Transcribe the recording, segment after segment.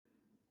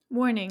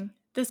Warning: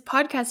 this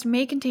podcast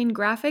may contain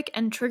graphic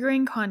and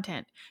triggering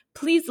content.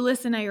 Please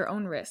listen at your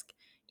own risk.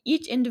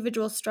 Each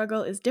individual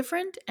struggle is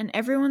different, and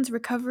everyone's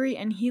recovery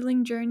and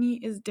healing journey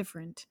is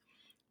different.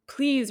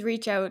 Please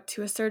reach out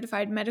to a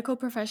certified medical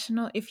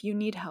professional if you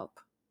need help.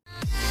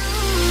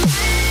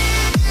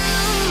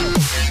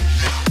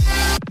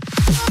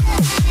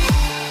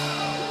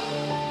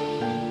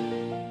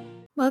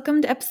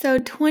 Welcome to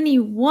episode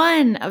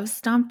 21 of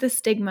Stomp the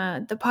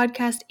Stigma, the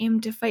podcast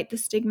aimed to fight the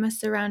stigma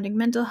surrounding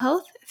mental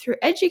health through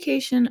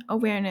education,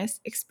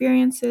 awareness,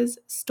 experiences,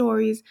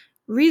 stories,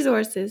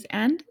 resources,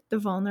 and the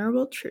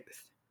vulnerable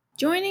truth.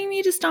 Joining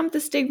me to stomp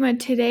the stigma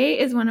today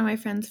is one of my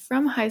friends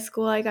from high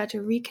school. I got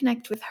to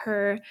reconnect with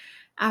her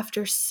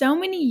after so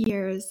many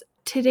years.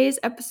 Today's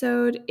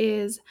episode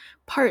is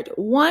part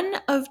 1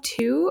 of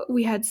 2.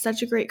 We had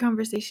such a great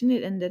conversation.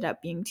 It ended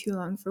up being too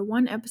long for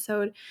one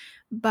episode,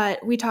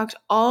 but we talked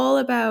all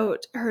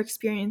about her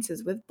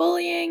experiences with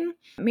bullying,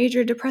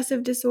 major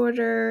depressive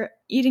disorder,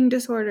 eating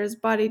disorders,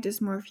 body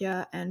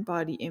dysmorphia, and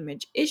body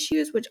image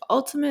issues, which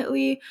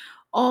ultimately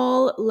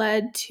all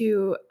led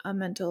to a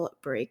mental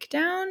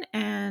breakdown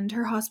and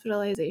her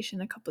hospitalization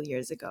a couple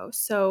years ago.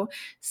 So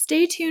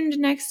stay tuned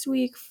next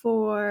week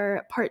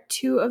for part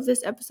 2 of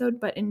this episode,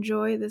 but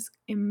enjoy this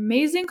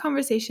amazing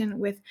conversation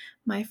with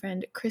my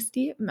friend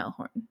Christy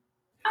Melhorn.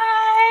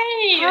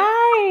 Hi!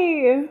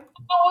 Hi!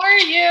 How are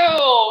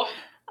you?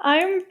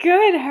 I'm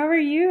good. How are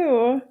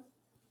you?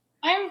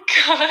 I'm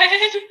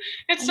good.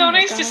 It's so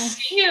nice to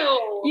see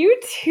you. You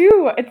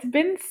too. It's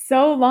been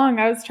so long.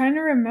 I was trying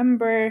to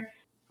remember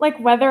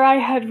whether I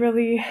had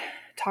really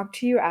talked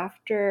to you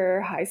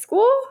after high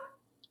school.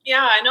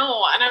 Yeah, I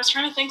know. And I was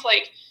trying to think,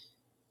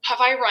 have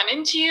I run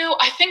into you?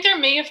 I think there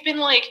may have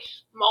been,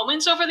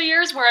 moments over the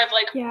years where I've,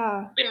 been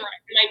riding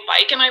my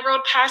bike and I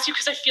rode past you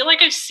because I feel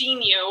like I've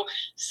seen you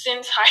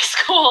since high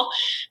school.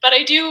 But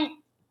I do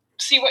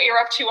see what you're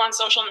up to on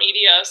social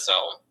media, so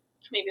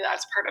maybe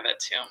that's part of it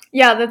too.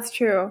 Yeah, that's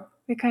true.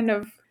 We kind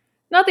of,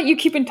 not that you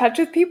keep in touch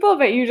with people,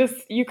 but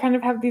you kind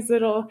of have these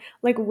little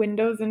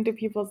windows into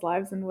people's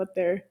lives and what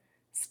they're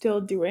still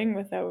doing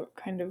without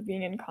kind of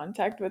being in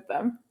contact with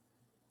them.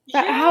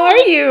 But Yeah. how are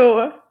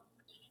you?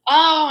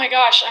 Oh my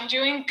gosh, I'm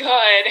doing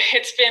good.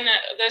 It's been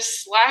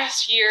this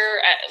last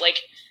year,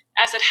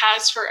 as it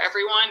has for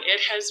everyone,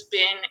 it has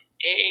been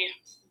a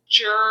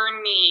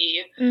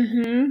journey.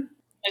 Mm-hmm.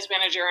 It's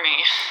been a journey.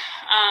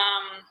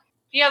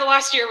 Yeah, the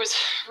last year was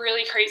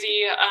really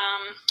crazy.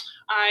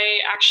 I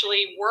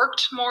actually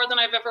worked more than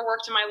I've ever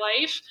worked in my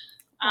life.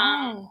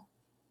 Wow.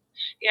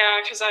 Yeah,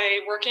 because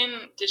I work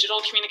in digital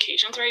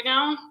communications right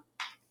now.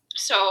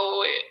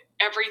 So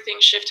everything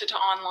shifted to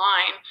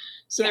online.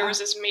 So there was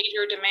this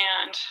major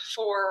demand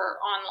for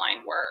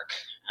online work.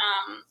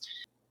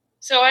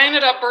 So I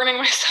ended up burning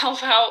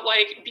myself out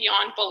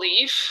beyond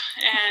belief.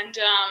 And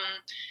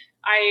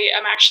I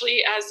am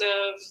actually, as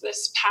of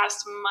this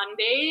past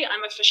Monday,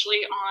 I'm officially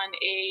on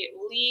a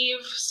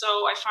leave. So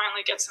I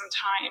finally get some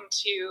time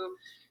to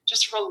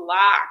just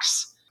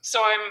relax.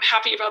 So I'm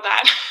happy about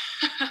that.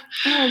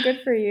 Oh, good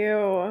for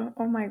you.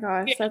 Oh my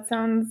gosh, that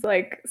sounds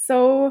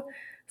so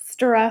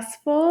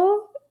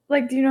stressful.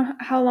 Do you know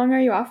how long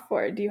are you off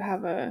for? Do you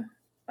have a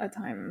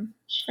time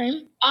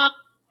frame?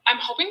 I'm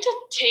hoping to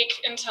take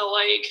until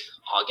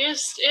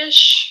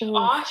August-ish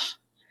off.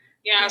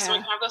 Yeah, so I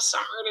can have the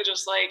summer to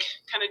just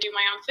kind of do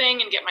my own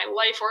thing and get my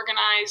life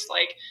organized.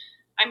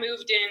 I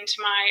moved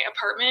into my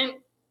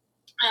apartment,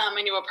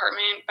 my new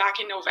apartment back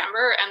in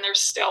November, and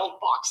there's still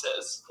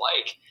boxes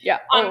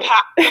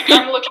unpacked.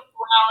 I'm looking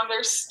around,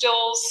 there's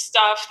still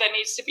stuff that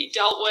needs to be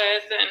dealt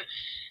with, and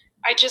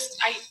I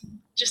just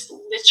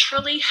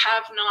literally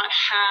have not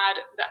had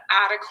the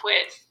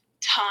adequate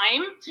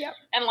time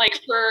and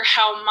for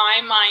how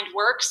my mind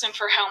works and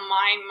for how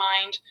my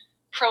mind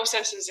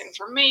processes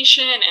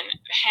information and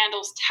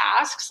handles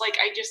tasks.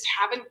 I just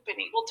haven't been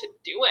able to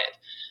do it.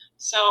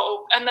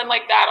 So, and then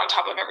that on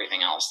top of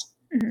everything else.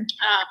 Mm-hmm.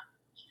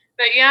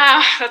 But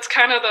yeah, that's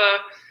kind of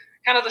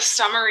the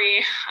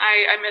summary.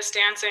 I miss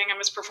dancing, I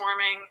miss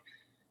performing,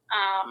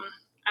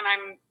 and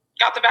I'm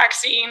got the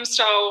vaccine,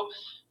 so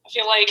I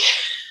feel like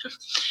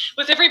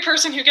with every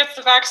person who gets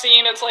the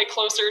vaccine, it's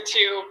closer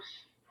to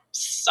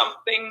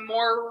something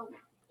more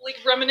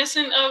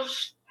reminiscent of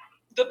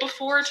the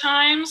before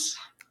times.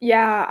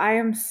 Yeah, I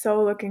am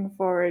so looking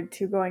forward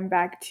to going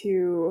back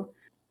to,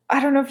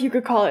 I don't know if you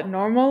could call it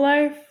normal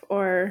life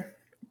or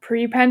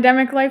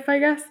pre-pandemic life, I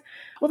guess.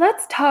 Well,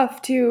 that's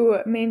tough to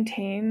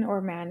maintain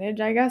or manage,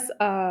 I guess,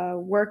 a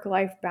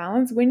work-life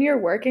balance when you're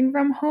working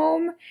from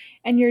home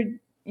and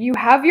you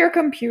have your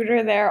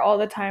computer there all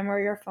the time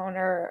or your phone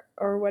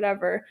or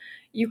whatever.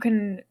 You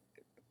can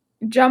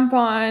jump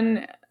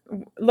on,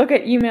 look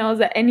at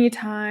emails at any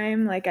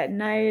time, at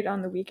night,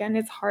 on the weekend.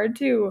 It's hard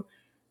to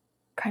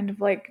kind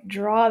of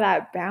draw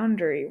that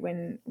boundary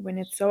when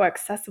it's so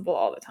accessible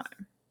all the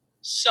time.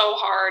 So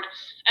hard.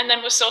 And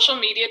then with social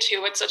media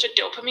too, it's such a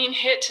dopamine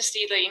hit to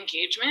see the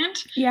engagement.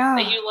 Yeah.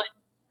 That you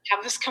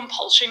have this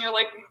compulsion. You're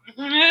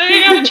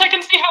I gotta check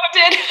and see how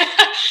it did.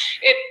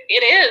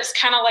 It is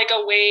kind of like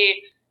a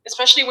way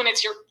especially when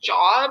it's your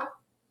job,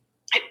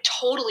 it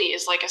totally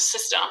is like a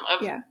system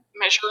of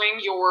measuring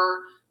your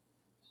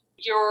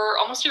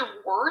almost your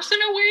worth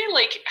in a way,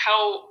 like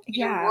how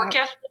your work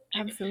ethic,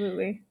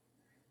 absolutely,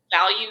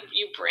 value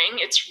you bring.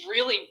 It's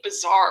really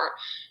bizarre,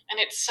 and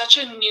it's such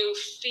a new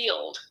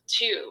field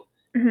too,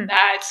 that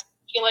I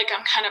feel like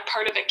I'm kind of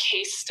part of a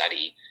case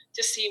study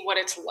to see what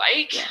it's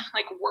like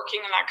working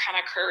in that kind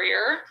of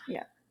career.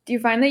 Yeah. Do you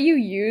find that you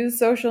use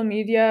social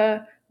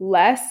media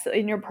less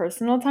in your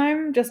personal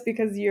time just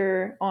because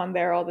you're on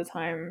there all the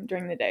time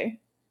during the day?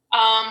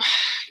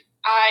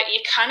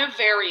 It kind of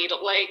varied.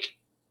 Like,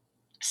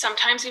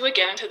 sometimes you would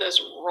get into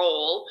this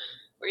role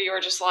where you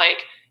were just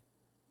like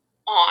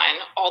on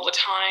all the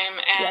time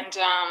and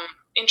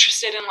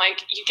interested in,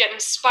 like, you get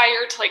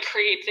inspired to like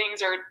create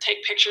things or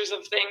take pictures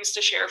of things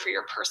to share for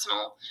your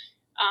personal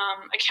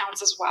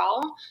accounts as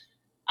well.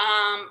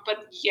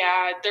 But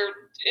yeah,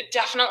 it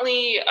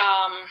definitely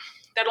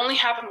that only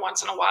happened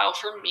once in a while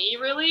for me,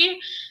 really.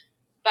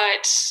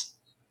 But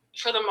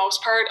for the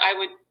most part, I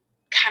would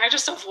kind of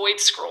just avoid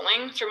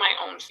scrolling through my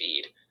own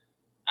feed.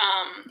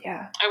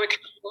 I would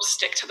kind of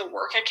stick to the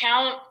work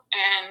account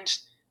and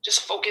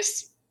just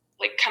focus,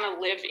 like, kind of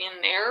live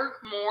in there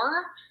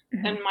more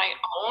than my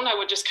own. I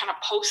would just kind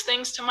of post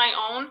things to my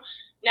own.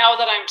 Now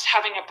that I'm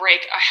having a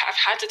break, I've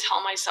had to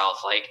tell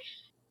myself, like,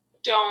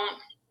 don't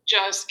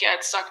just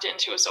get sucked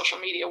into a social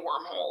media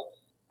wormhole.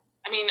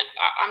 I mean,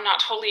 I'm not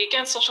totally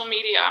against social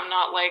media. I'm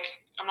not like,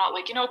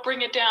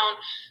 bring it down,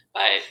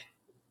 but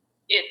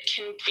it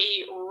can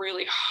be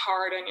really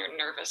hard on your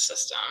nervous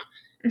system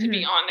to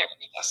be on there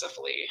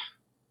excessively.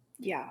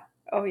 Yeah.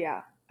 Oh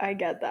yeah, I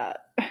get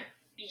that.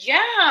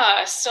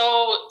 Yeah.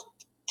 So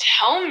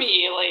tell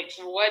me, like,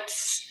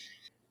 what's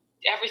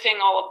everything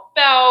all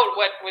about?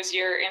 What was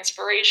your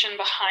inspiration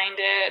behind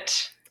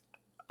it?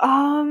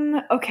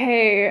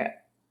 Okay.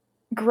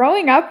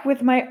 Growing up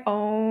with my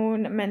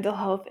own mental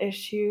health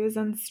issues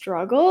and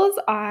struggles,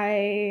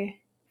 I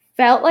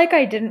felt like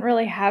I didn't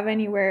really have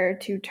anywhere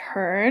to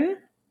turn,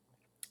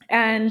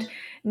 and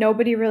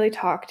nobody really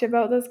talked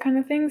about those kind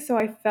of things. So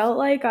I felt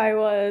like I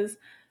was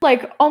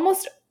like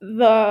almost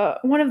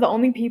one of the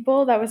only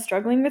people that was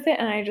struggling with it,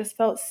 and I just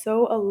felt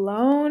so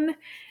alone.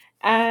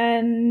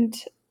 And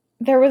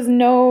there was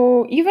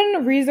no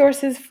even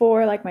resources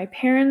for like my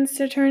parents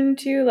to turn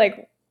to,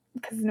 like,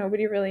 because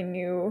nobody really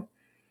knew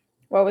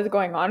what was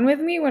going on with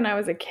me when I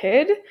was a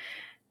kid.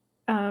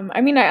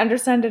 I mean, I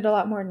understand it a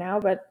lot more now,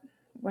 but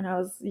when I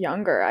was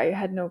younger, I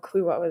had no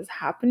clue what was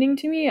happening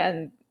to me,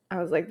 and I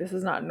was like, this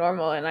is not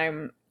normal,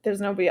 and there's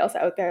nobody else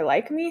out there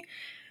like me.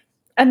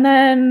 And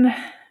then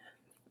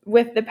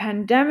with the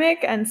pandemic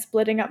and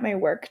splitting up my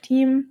work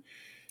team,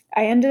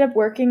 I ended up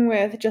working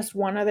with just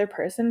one other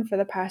person for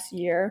the past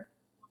year,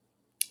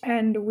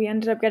 and we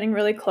ended up getting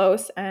really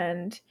close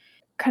and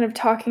kind of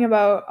talking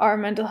about our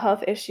mental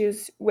health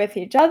issues with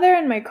each other,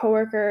 and my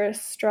coworker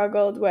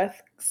struggled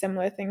with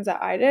similar things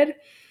that I did.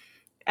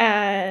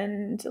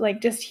 And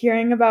like just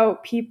hearing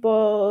about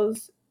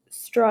people's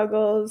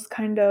struggles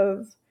kind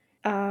of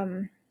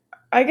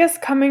I guess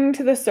coming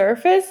to the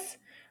surface,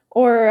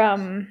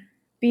 or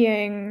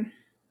being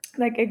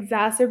like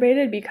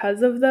exacerbated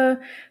because of the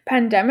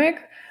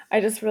pandemic,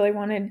 I just really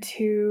wanted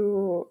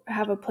to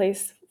have a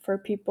place for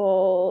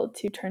people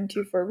to turn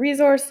to for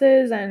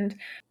resources and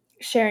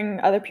sharing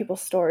other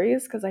people's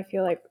stories, because I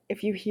feel like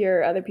if you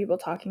hear other people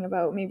talking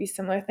about maybe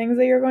similar things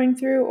that you're going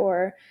through,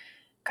 or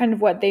kind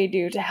of what they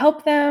do to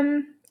help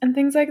them and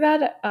things like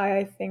that,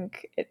 I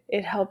think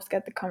it helps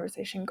get the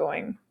conversation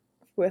going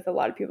with a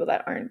lot of people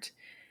that aren't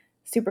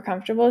super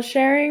comfortable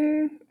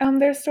sharing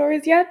their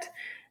stories yet.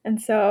 And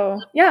so,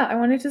 yeah, I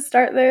wanted to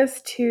start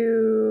this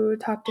to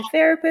talk to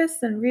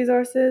therapists and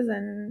resources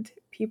and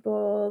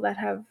people that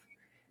have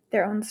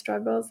their own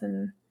struggles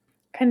and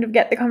kind of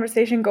get the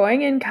conversation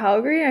going. In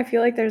Calgary, I feel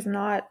like there's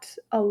not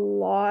a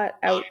lot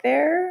out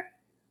there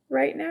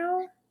right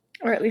now,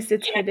 or at least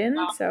it's hidden.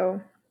 So,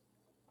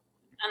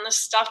 and the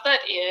stuff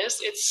that is,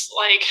 it's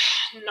like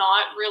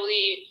not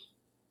really,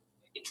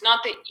 it's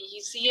not the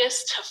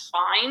easiest to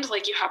find.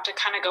 Like, you have to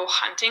kind of go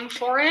hunting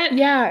for it.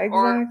 Yeah,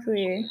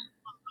 exactly.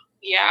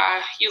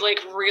 You like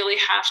really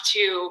have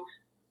to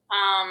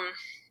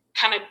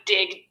kind of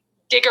dig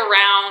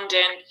around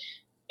and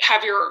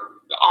have your,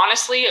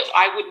 honestly,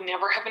 I would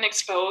never have been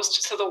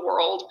exposed to the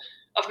world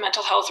of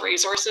mental health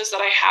resources that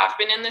I have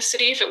been in this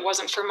city if it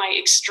wasn't for my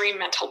extreme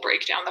mental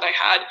breakdown that I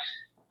had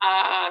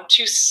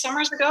 2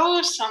 summers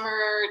ago.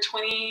 Summer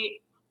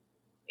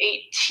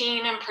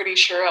 2018, I'm pretty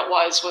sure it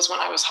was when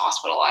I was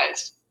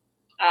hospitalized.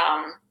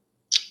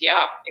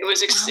 It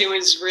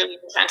was really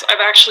intense.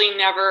 I've actually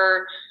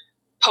never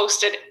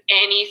posted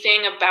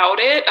anything about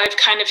it. I've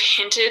kind of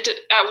hinted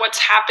at what's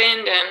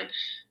happened, and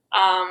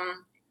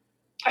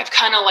I've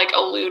kind of like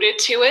alluded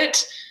to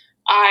it.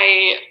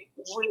 I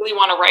really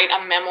want to write a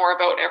memoir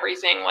about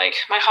everything. Like,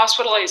 my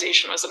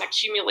hospitalization was an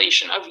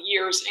accumulation of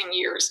years and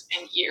years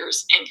and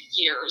years and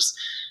years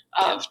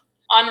of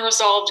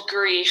unresolved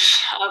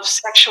grief, of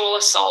sexual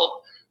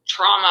assault,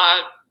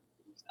 trauma,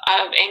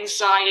 of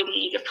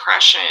anxiety,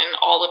 depression,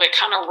 all of it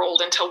kind of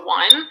rolled into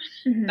one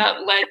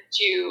that led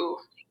to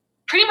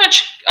pretty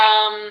much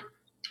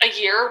a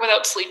year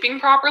without sleeping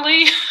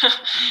properly.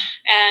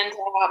 And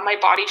my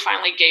body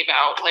finally gave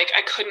out. Like,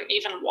 I couldn't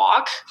even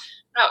walk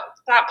at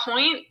that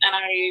point. And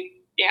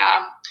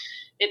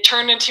it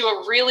turned into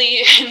a really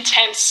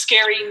intense,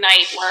 scary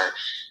night where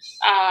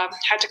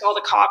had to call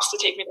the cops to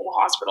take me to the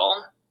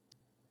hospital.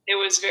 It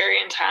was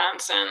very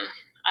intense, and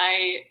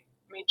I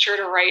made sure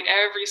to write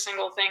every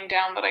single thing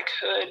down that I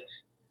could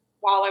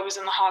while I was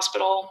in the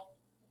hospital,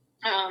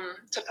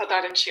 to put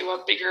that into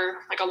a bigger,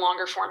 like a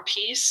longer form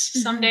piece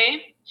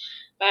someday.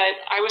 But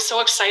I was so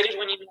excited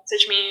when you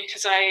messaged me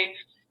because I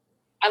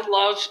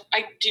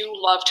do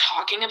love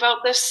talking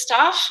about this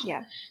stuff.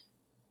 Yeah.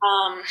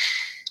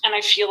 And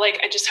I feel like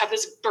I just have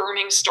this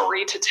burning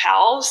story to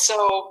tell.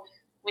 So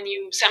when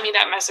you sent me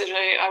that message,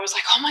 I was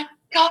like, oh my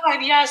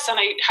God, yes. And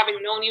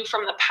having known you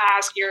from the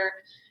past,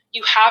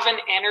 you have an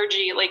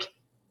energy. Like,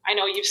 I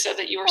know you've said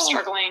that you were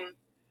struggling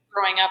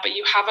growing up, but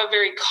you have a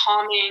very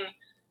calming,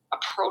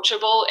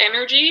 approachable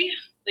energy.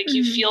 Like,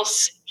 you feel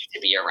safe to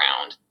be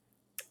around.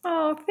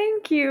 Oh,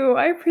 thank you.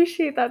 I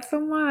appreciate that so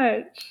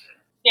much.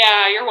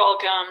 Yeah, you're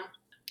welcome.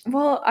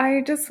 Well,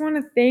 I just want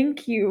to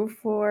thank you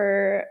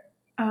for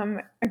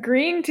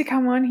agreeing to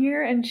come on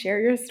here and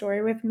share your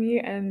story with me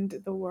and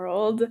the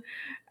world.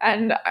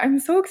 And I'm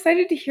so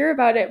excited to hear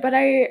about it, but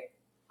I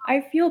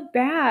feel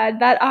bad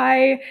that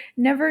I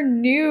never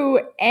knew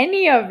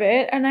any of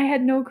it, and I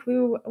had no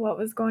clue what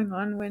was going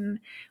on when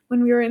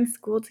we were in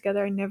school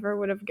together. I never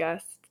would have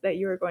guessed that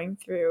you were going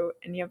through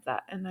any of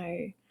that, and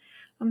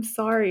I'm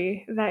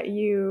sorry that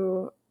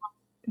you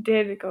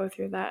did go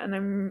through that,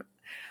 and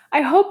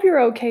I hope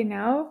you're okay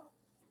now.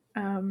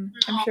 I'm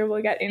sure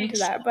we'll get into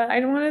that, but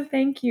I want to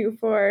thank you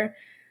for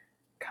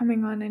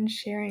coming on and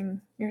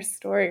sharing your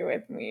story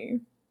with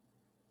me.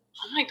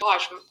 Oh my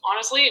gosh,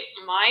 honestly,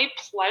 my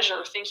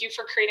pleasure. Thank you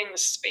for creating the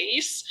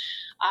space.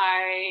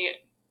 I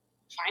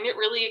find it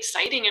really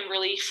exciting and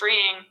really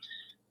freeing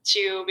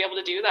to be able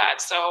to do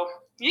that. So,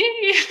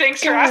 yay,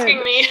 thanks for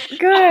asking me.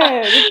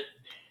 Good.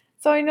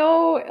 So I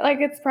know,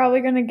 like, it's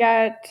probably going to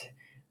get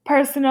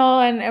personal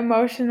and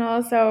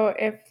emotional. So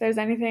if there's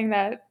anything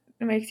that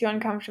makes you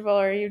uncomfortable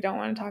or you don't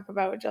want to talk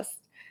about, just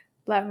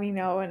let me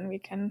know and we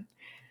can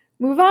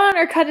move on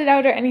or cut it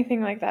out or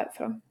anything like that.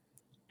 So I'm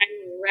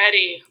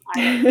ready. I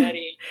am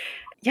ready.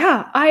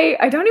 Yeah,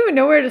 I don't even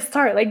know where to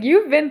start. Like,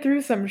 you've been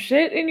through some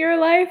shit in your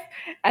life,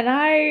 and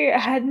I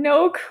had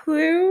no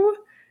clue.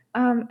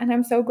 And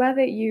I'm so glad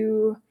that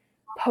you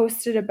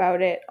posted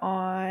about it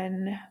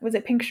on, was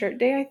it Pink Shirt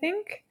Day, I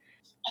think?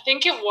 I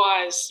think it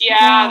was.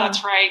 Yeah,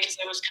 that's right. Because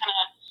I was kind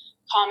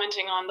of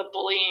commenting on the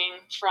bullying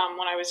from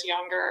when I was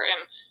younger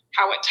and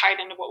how it tied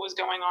into what was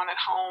going on at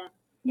home.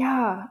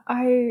 Yeah,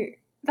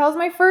 that was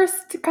my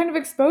first kind of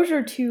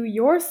exposure to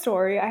your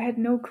story. I had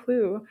no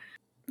clue.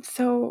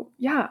 So,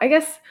 yeah, I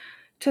guess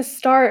to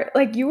start,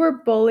 like, you were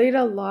bullied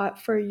a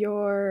lot for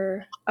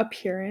your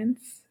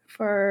appearance,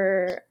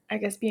 for, I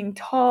guess, being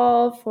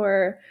tall,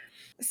 for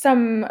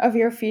some of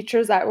your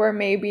features that were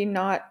maybe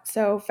not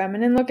so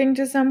feminine looking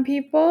to some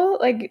people.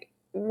 Like,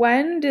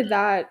 when did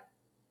that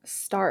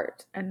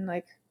start? And,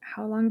 like,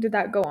 how long did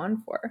that go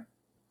on for?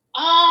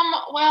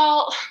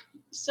 Well,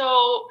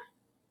 so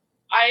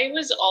I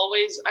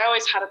always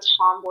had a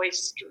tomboy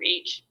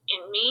streak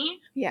in me.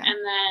 Yeah. And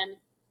then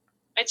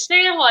I'd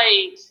say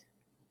like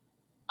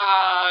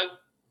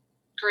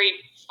grade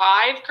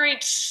 5,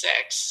 grade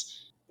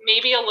 6,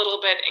 maybe a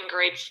little bit in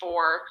grade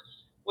 4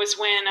 was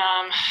when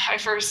I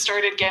first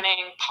started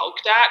getting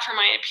poked at for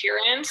my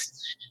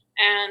appearance.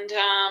 And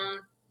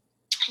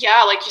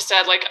yeah, like you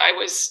said, like I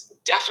was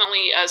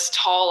definitely as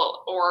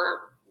tall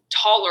or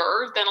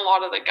taller than a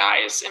lot of the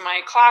guys in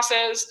my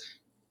classes.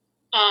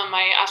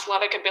 My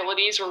athletic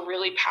abilities were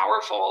really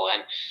powerful,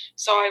 and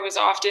so I was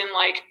often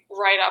like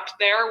right up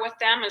there with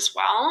them as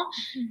well.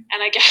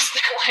 And I guess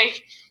that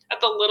like at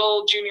the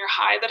little junior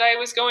high that I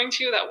was going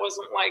to, that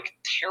wasn't like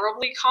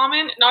terribly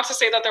common. Not to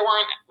say that there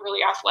weren't really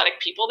athletic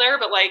people there,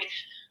 but like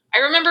I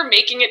remember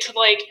making it to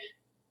like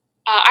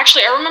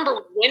actually I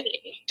remember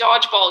winning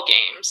dodgeball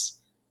games,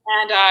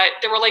 and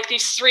there were like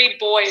these 3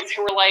 boys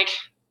who were like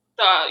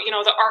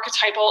the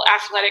archetypal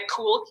athletic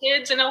cool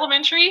kids in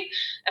elementary,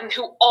 and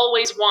who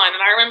always won.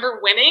 And I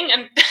remember winning,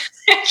 and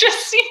it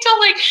just seemed to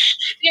like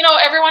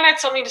everyone had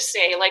something to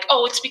say, like,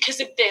 oh, it's because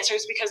of this or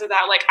it's because of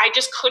that. Like, I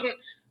just couldn't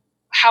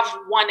have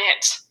won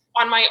it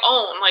on my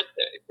own. Like,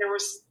 there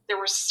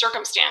were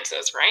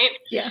circumstances, right?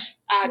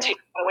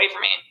 Taken away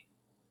from me.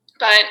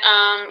 But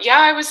yeah,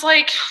 I was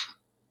like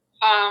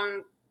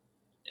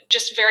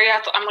just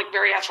I'm like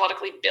very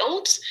athletically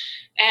built,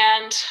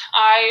 and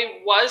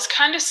I was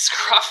kind of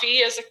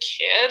scruffy as a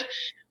kid.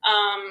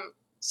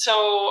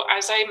 So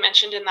as I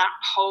mentioned in that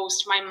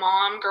post, my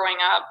mom growing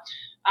up,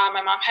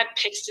 my mom had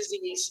Pick's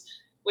disease,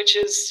 which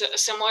is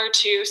similar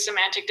to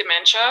semantic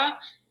dementia,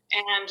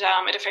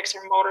 and it affects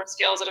your motor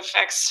skills. It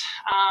affects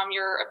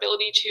your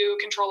ability to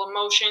control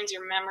emotions,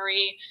 your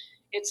memory.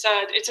 It's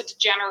a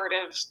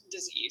degenerative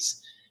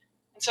disease.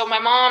 So my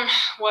mom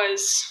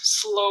was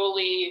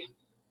slowly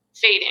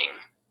fading.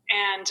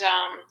 And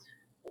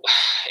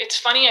it's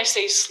funny I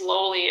say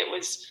slowly. It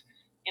was,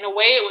 in a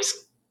way,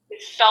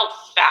 it felt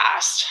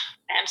fast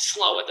and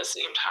slow at the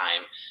same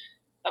time.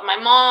 But my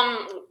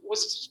mom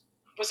was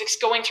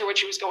going through what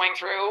she was going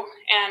through,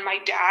 and my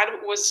dad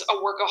was a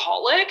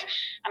workaholic,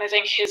 and I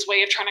think his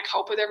way of trying to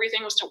cope with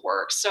everything was to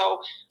work. So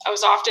I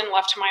was often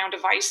left to my own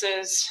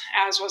devices,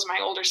 as was my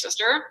older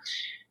sister,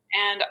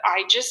 and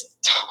I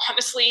just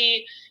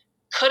honestly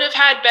could have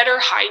had better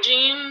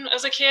hygiene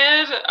as a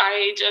kid.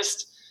 I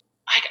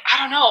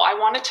don't know. I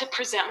wanted to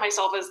present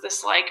myself as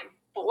this like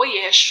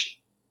boyish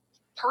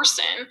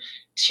person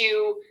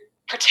to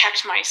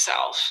protect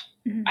myself.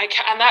 Mhm.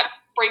 And that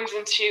brings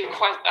into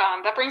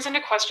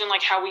question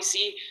like how we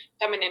see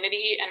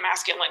femininity and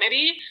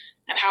masculinity,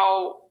 and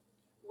how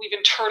we've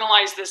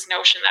internalized this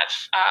notion that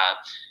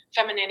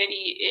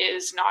femininity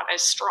is not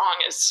as strong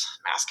as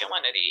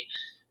masculinity.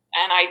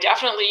 And I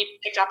definitely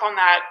picked up on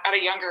that at a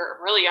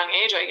really young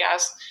age, I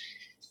guess.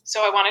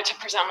 So I wanted to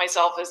present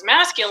myself as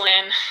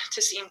masculine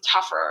to seem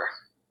tougher.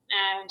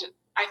 And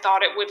I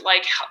thought it would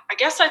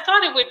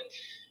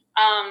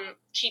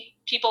keep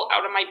people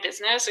out of my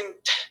business and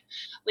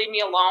leave me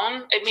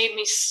alone. It made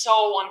me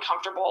so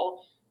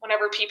uncomfortable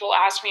whenever people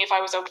asked me if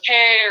I was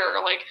okay,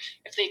 or like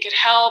if they could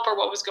help, or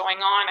what was going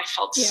on. I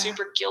felt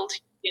super guilty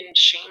and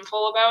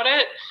shameful about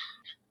it.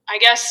 I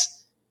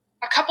guess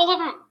a couple of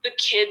the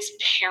kids'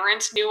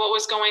 parents knew what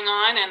was going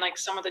on, and like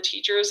some of the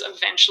teachers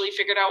eventually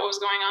figured out what was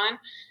going on.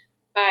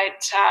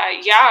 But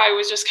I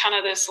was just kind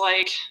of this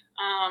like,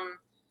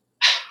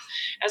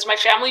 as my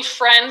family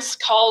friends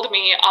called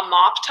me, a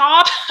mop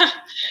top. I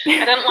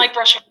didn't like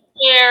brushing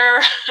my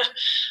hair.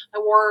 I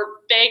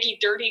wore baggy,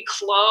 dirty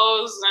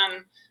clothes,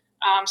 and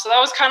so that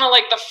was kind of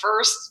like the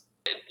first.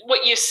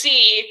 What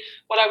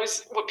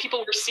people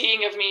were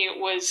seeing of me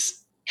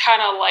was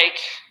kind of like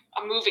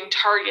a moving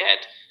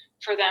target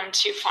for them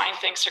to find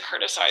things to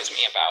criticize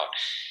me about.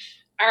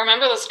 I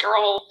remember this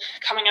girl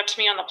coming up to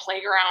me on the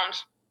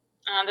playground.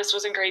 This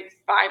was in grade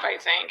 5, I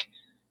think.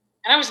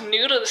 And I was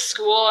new to the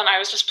school, and I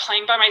was just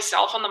playing by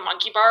myself on the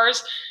monkey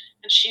bars.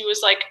 And she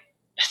was like,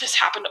 this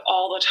happened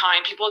all the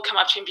time. People would come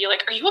up to me and be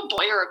like, "Are you a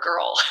boy or a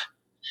girl?"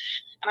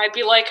 And I'd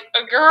be like,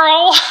 "A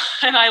girl."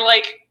 And I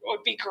like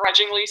would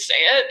begrudgingly say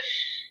it.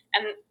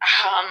 And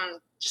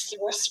just the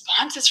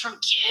responses from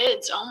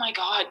kids. Oh my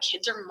God,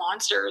 kids are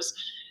monsters.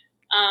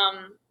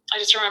 I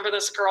just remember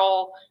this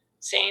girl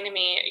saying to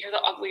me, "You're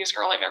the ugliest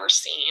girl I've ever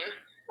seen."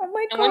 Oh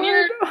my And God.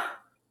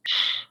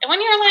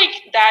 when you're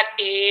like that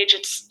age,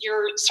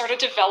 you're sort of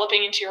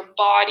developing into your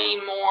body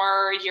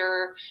more.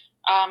 You're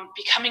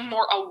becoming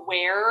more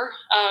aware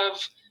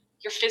of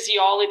your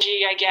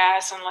physiology, I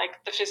guess, and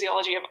like the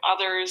physiology of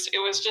others.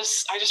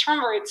 I just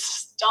remember it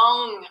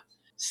stung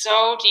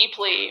so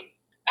deeply.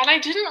 And I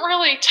didn't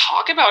really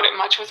talk about it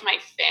much with my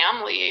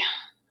family.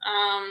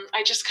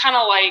 I just kind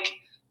of like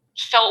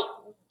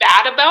felt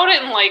bad about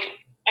it, and like,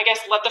 I guess,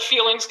 let the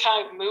feelings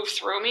kind of move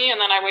through me, and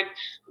then I would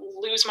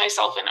lose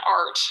myself in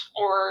art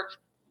or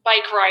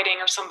bike riding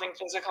or something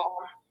physical.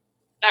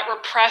 That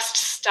repressed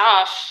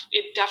stuff,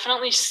 it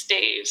definitely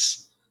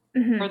stays.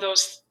 For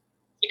those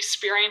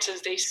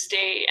experiences, they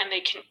stay, and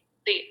they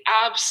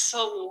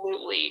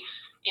absolutely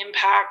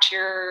impact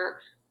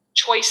your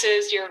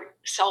choices, your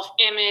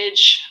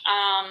self-image,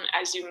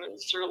 as you move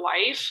through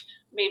life,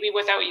 maybe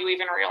without you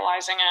even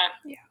realizing it.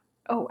 Yeah.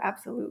 Oh,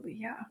 absolutely.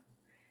 Yeah.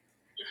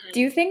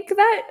 Do you think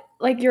that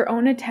like your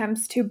own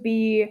attempts to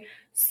be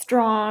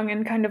strong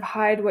and kind of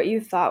hide what you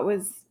thought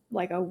was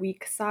like a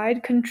weak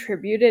side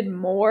contributed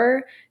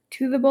more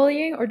to the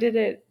bullying, or did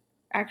it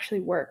actually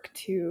work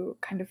to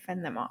kind of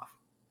fend them off?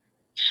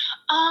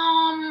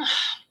 Um,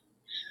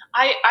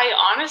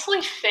 I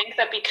honestly think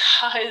that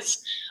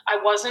because I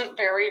wasn't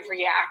very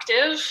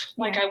reactive,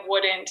 like I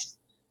wouldn't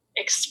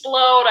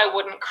explode, I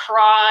wouldn't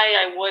cry,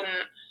 I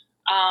wouldn't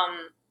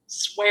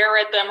swear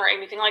at them or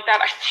anything like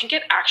that. I think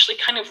it actually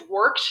kind of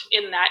worked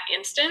in that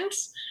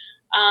instance,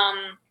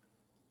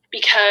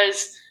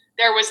 because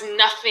there was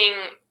nothing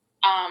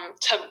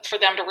for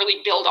them to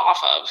really build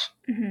off of.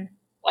 Mm-hmm.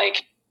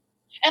 Like,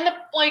 and the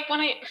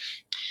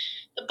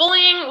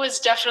bullying was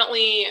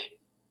definitely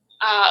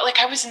like,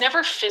 I was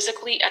never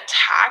physically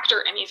attacked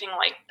or anything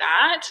like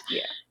that.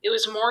 Yeah. It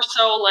was more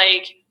so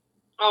like,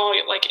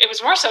 it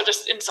was more so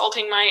just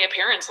insulting my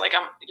appearance. Like,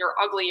 you're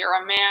ugly, you're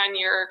a man,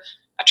 you're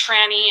a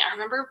tranny. I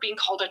remember being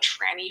called a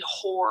tranny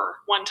whore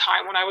one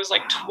time when I was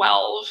like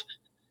 12.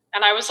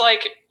 And I was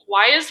like,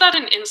 why is that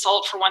an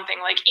insult, for one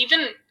thing? Like,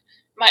 even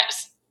my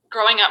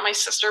growing up, my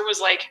sister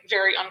was like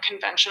very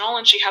unconventional,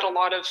 and she had a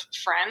lot of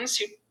friends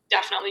who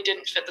definitely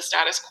didn't fit the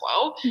status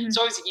quo. Mm-hmm.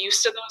 So I was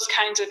used to those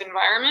kinds of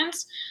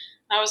environments.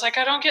 And I was like,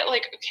 I don't get,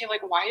 like, okay,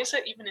 like, why is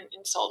it even an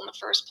insult in the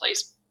first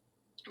place?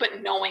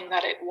 But knowing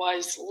that it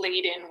was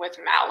laden with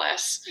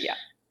malice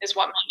is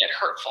what made it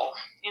hurtful,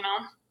 you know?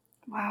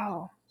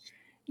 Wow.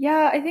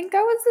 Yeah, I think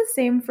that was the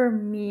same for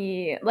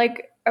me.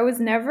 Like, I was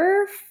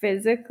never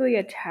physically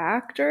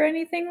attacked or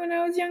anything when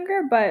I was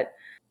younger, but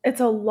it's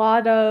a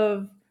lot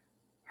of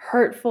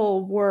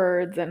hurtful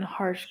words and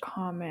harsh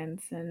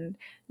comments, and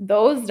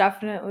those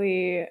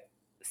definitely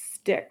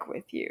stick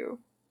with you.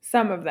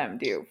 Some of them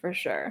do, for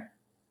sure.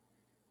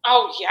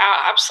 Oh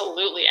yeah,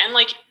 absolutely. And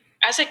like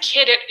as a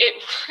kid,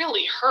 it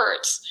really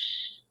hurts.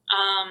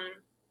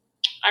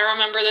 I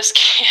remember this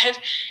kid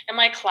in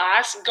my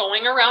class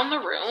going around the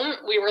room.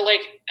 We were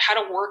like had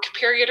a work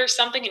period or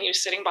something, and he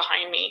was sitting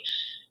behind me.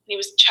 And he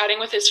was chatting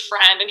with his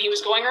friend, and he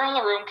was going around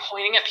the room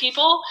pointing at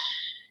people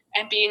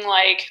and being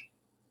like,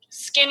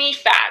 skinny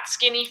fat,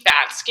 skinny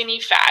fat, skinny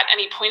fat. And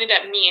he pointed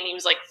at me and he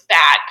was like,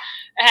 fat.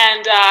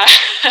 And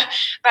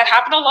that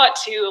happened a lot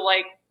too,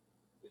 like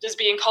just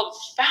being called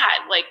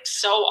fat like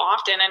so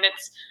often. And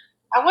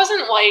I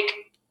wasn't like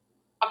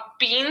a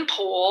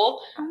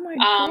beanpole. Oh my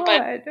God.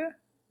 But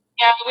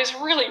yeah, it was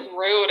really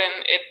rude,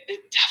 and it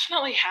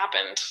definitely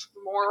happened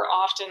more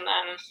often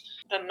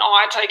than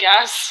not, I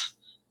guess.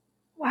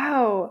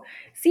 Wow.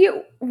 See,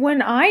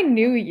 when I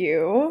knew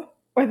you,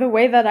 or the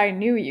way that I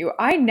knew you,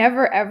 I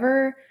never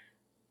ever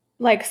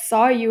like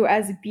saw you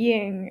as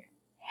being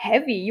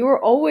heavy. You were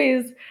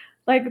always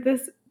like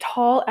this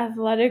tall,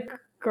 athletic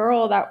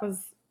girl that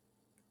was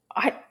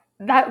I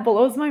that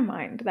blows my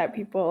mind that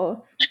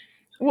people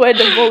would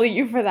bully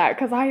you for that,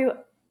 because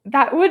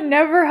that would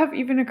never have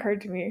even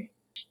occurred to me.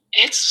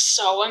 It's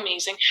so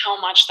amazing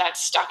how much that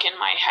stuck in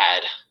my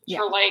head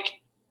for like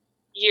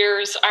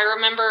years. I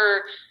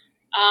remember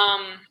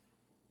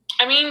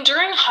I mean,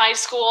 during high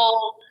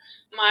school,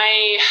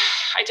 I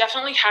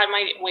definitely had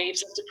my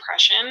waves of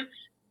depression,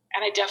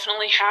 and I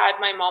definitely had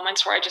my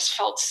moments where I just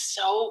felt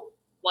so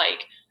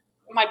like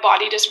my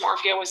body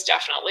dysmorphia was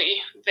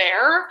definitely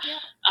there.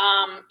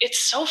 It's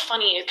so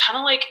funny. It kind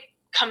of like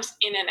comes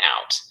in and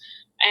out.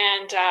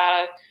 And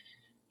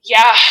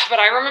yeah, but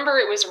I remember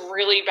it was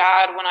really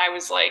bad when I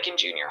was like in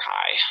junior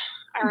high.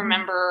 I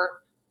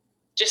remember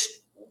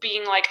just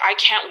being like, I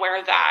can't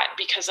wear that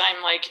because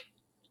I'm like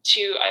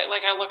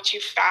I look too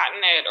fat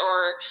in it,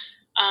 or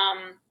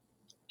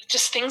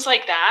just things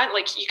like that.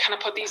 Like you kind of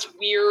put these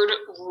weird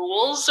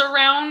rules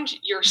around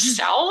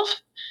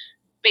yourself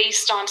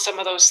based on some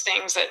of those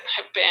things that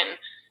have been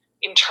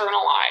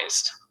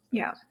internalized.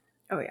 Yeah.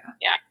 Oh yeah.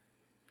 Yeah.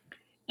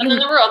 And then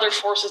there were other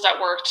forces at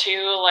work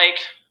too. Like,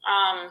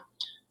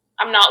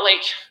 I'm not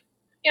like,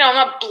 I'm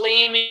not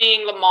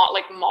blaming the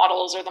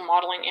models or the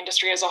modeling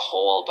industry as a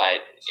whole,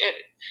 but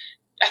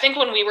I think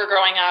when we were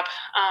growing up,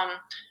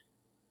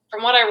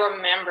 from what I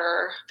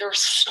remember, there were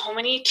so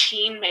many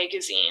teen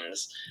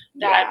magazines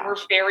that were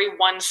very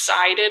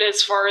one-sided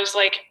as far as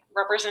like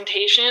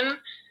representation,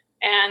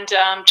 and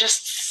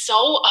just so,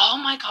 oh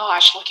my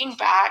gosh, looking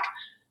back,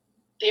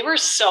 they were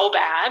so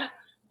bad.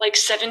 Like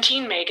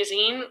 17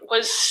 magazine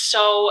was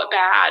so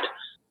bad.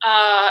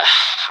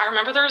 I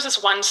remember there was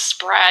this one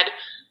spread,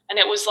 and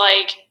it was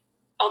like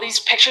all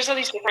these pictures of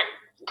these different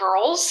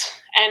girls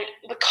and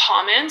the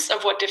comments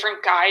of what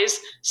different guys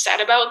said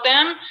about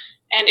them,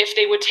 and if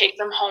they would take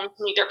them home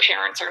to meet their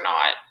parents or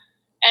not.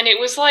 And it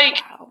was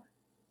like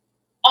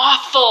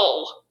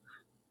awful.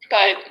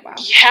 But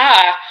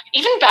yeah,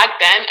 even back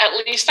then,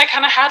 at least I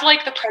kind of had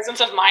like the presence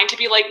of mind to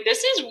be like,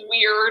 this is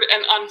weird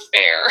and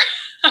unfair.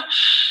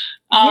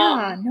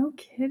 Yeah, no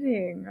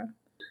kidding.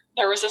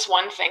 There was this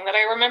one thing that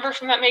I remember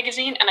from that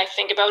magazine, and I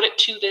think about it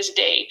to this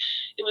day.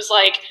 It was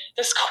like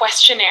this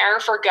questionnaire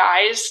for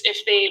guys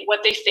what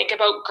they think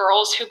about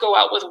girls who go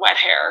out with wet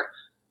hair.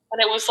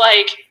 And it was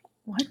like,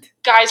 what?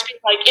 Guys being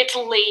like, it's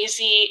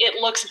lazy,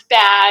 it looks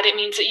bad, it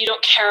means that you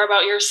don't care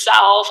about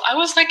yourself. I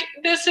was like,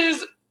 this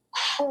is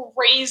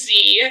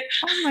crazy.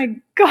 Oh my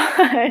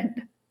God.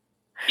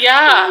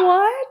 Yeah.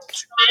 What?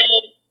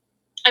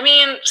 I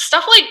mean,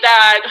 stuff like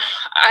that,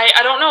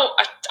 I don't know.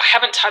 I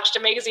haven't touched a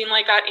magazine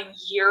like that in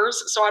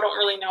years, so I don't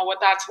really know what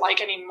that's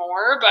like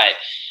anymore. But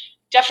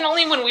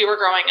definitely when we were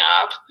growing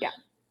up,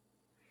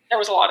 there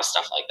was a lot of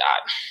stuff like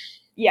that.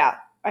 Yeah,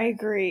 I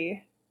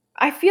agree.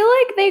 I feel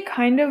like they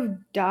kind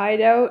of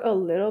died out a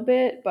little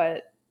bit,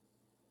 but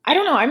I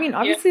don't know. I mean,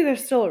 obviously they're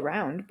still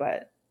around,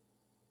 but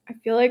I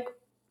feel like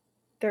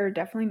they're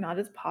definitely not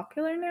as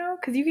popular now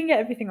because you can get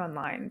everything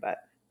online, but.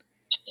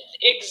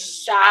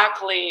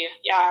 Exactly.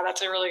 Yeah,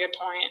 that's a really good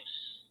point.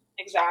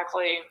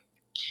 Exactly.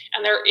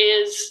 And there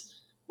is,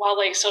 while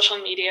like social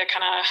media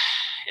kind of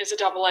is a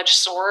double-edged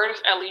sword,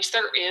 at least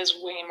there is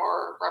way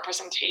more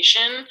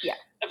representation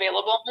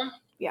available.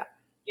 Yeah.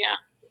 Yeah.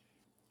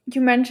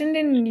 You mentioned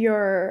in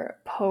your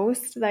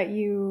post that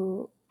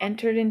you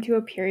entered into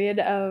a period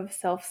of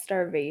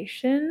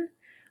self-starvation.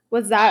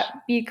 Was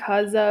that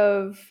because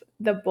of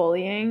the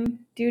bullying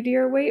due to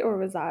your weight,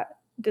 or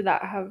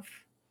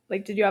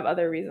did you have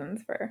other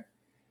reasons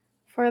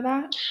for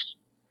that?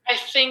 I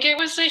think it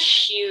was a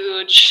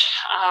huge,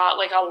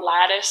 like a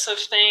lattice of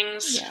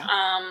things. Yeah.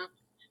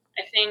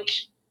 I think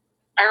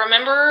I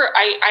remember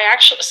I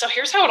actually, so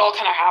here's how it all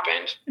kind of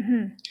happened.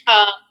 Mm-hmm.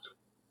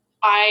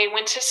 I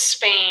went to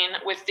Spain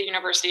with the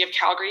University of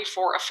Calgary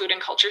for a food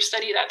and culture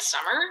study that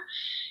summer,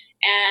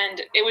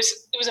 and it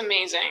was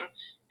amazing,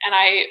 and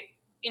I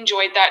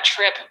enjoyed that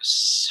trip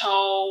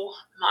so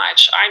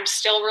much. I'm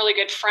still really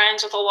good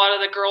friends with a lot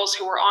of the girls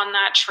who were on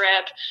that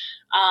trip.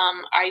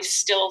 I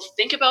still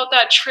think about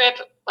that trip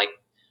like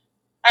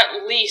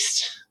at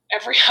least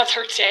every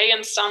other day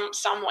in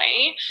some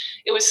way.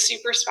 It was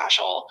super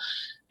special.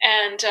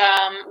 And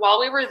while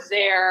we were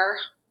there,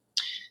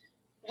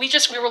 we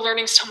were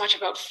learning so much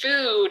about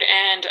food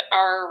and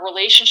our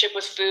relationship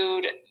with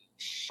food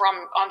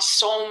from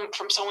so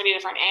many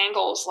different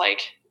angles,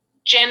 like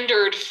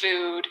gendered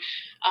food,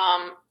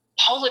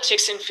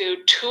 politics in food,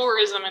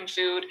 tourism in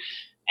food.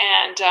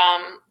 And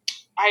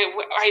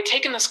I had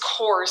taken this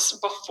course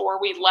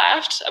before we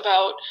left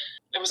about,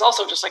 it was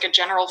also just like a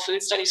general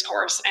food studies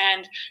course,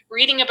 and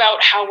reading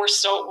about how we're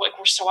so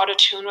out of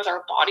tune with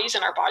our bodies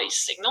and our body's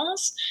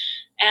signals.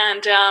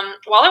 And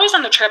while I was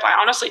on the trip, I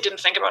honestly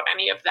didn't think about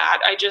any of that.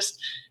 I just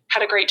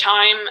had a great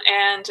time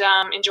and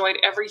enjoyed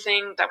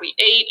everything that we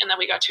ate and that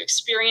we got to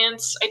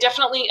experience. I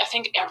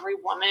think every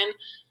woman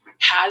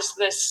has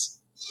this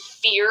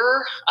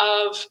fear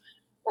of,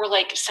 or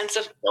like sense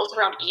of guilt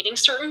around eating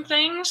certain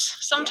things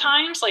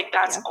sometimes. Like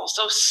that's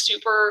also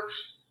super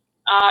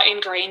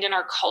ingrained in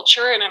our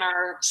culture and in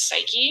our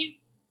psyche.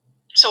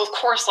 So of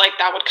course, like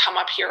that would come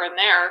up here and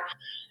there.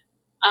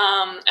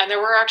 And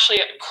there were actually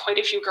quite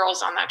a few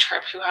girls on that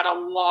trip who had a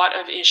lot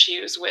of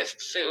issues with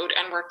food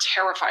and were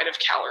terrified of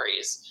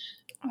calories.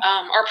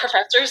 Our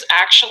professors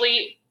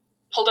actually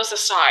pulled us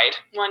aside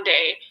one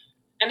day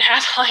and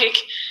had like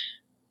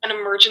an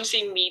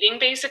emergency meeting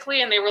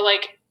basically. And they were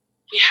like,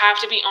 we have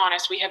to be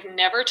honest. We have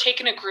never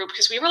taken a group,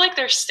 because we were like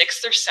their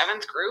 6th or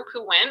 7th group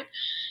who went.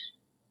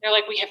 They're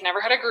like, we have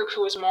never had a group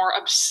who was more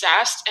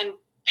obsessed and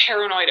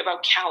paranoid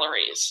about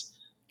calories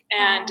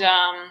and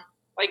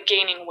like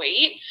gaining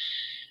weight.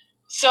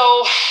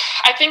 So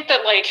I think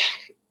that like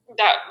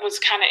that was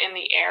kind of in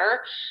the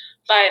air,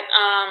 but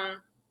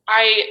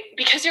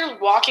because you're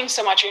walking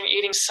so much and you're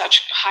eating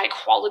such high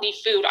quality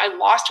food, I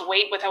lost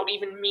weight without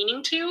even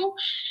meaning to.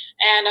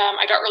 And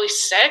I got really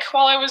sick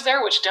while I was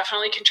there, which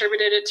definitely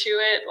contributed to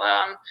it.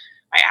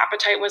 My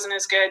appetite wasn't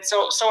as good.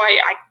 So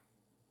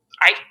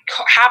I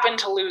happened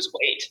to lose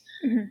weight.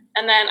 Mm-hmm.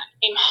 And then I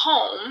came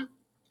home,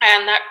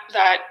 and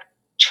that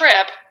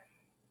trip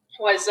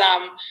was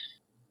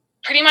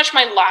pretty much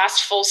my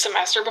last full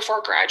semester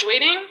before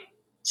graduating.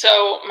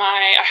 So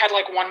I had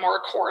like one more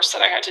course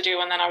that I had to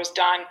do, and then I was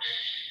done.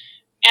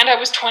 And I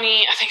was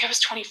 20, I think I was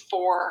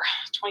 24,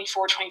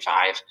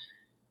 25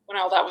 when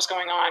all that was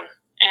going on.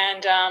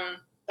 And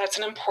that's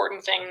an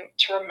important thing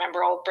to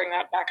remember. I'll bring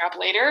that back up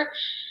later.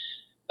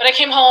 But I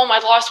came home,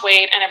 I'd lost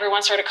weight, and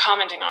everyone started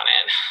commenting on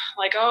it.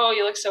 Like, oh,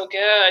 you look so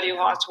good, you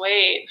lost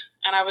weight.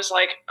 And I was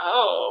like,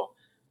 oh,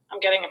 I'm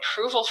getting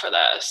approval for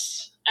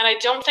this. And I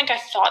don't think I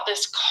thought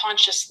this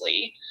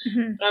consciously,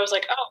 but I was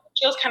like, oh, it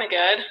feels kind of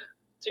good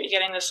to be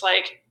getting this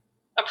like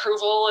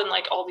approval and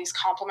like all these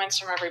compliments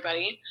from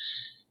everybody.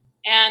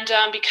 And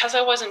because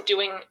I wasn't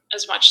doing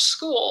as much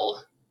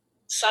school,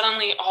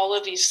 suddenly all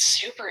of these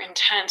super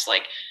intense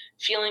like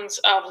feelings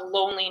of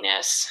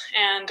loneliness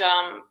and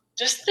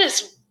just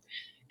this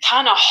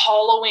kind of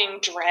hollowing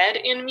dread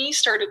in me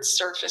started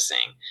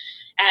surfacing.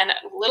 And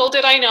little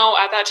did I know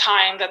at that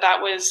time that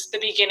was the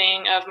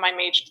beginning of my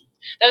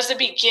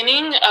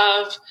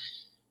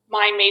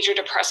major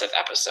depressive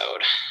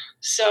episode.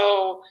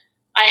 So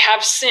I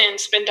have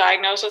since been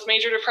diagnosed with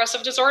major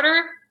depressive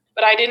disorder,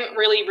 but I didn't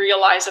really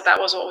realize that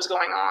was what was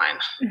going on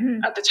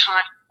at the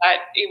time, that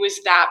it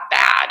was that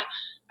bad.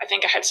 I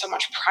think I had so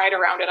much pride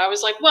around it. I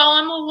was like, well,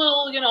 I'm a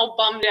little,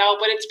 bummed out,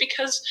 but it's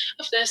because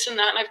of this and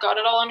that, and I've got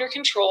it all under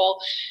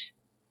control.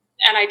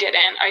 And I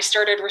didn't. I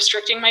started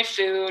restricting my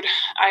food.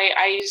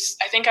 I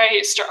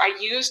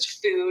used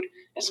food,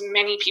 as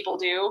many people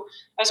do,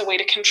 as a way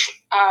to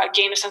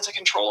gain a sense of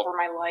control over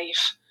my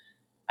life.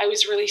 I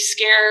was really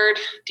scared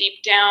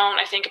deep down,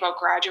 I think, about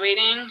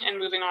graduating and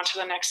moving on to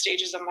the next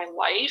stages of my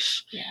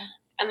life. Yeah.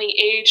 And the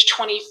age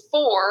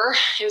 24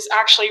 is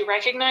actually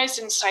recognized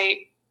in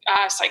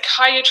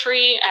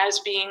psychiatry as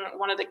being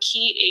one of the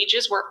key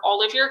ages where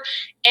all of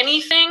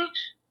anything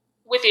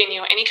within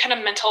you, any kind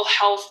of mental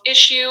health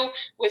issue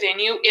within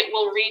you, it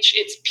will reach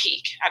its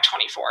peak at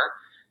 24.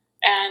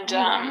 And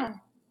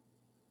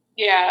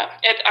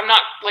I'm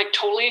not like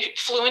totally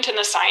fluent in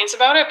the science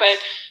about it, but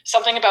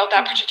something about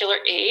that particular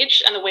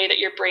age and the way that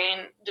your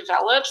brain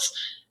develops,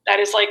 that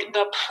is like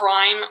the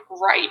prime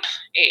ripe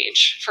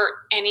age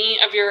for any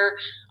of your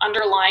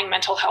underlying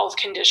mental health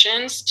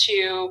conditions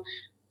to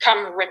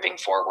come ripping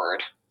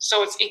forward.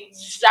 So it's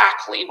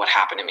exactly what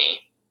happened to me.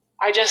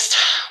 I just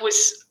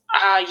was,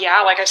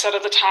 like I said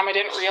at the time, I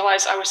didn't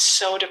realize I was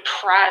so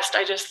depressed.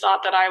 I just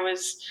thought that I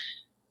was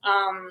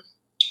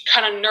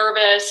kind of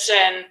nervous,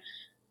 and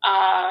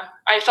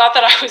I thought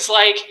that I was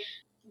like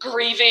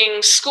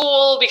grieving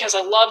school because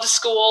I loved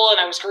school, and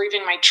I was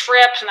grieving my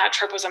trip, and that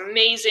trip was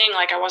amazing.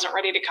 Like I wasn't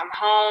ready to come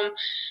home.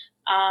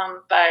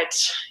 But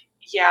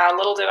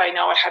little did I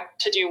know it had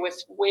to do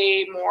with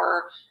way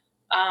more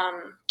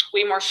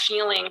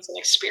feelings and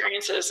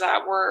experiences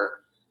that were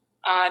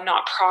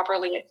not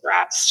properly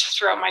addressed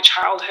throughout my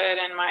childhood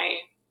and my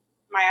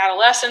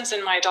adolescence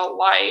and my adult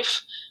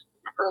life,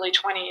 early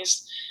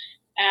 20s.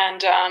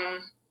 And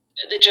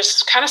it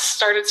just kind of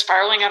started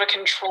spiraling out of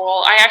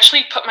control. I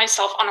actually put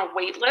myself on a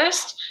wait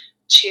list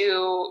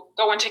to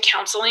go into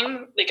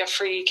counseling, like a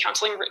free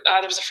counseling.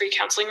 There's a free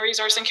counseling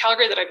resource in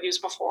Calgary that I've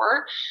used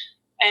before,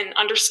 and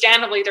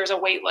understandably, there's a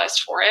wait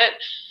list for it.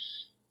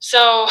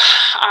 So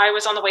I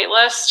was on the wait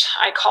list.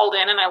 I called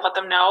in and I let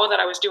them know that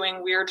I was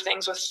doing weird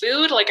things with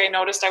food. Like I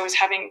noticed I was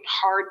having a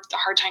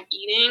hard time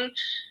eating.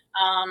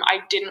 I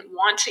didn't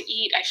want to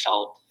eat. I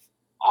felt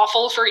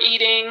awful for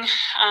eating,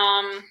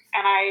 and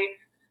I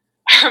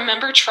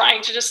remember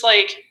trying to just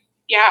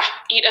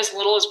eat as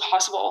little as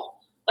possible.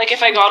 Like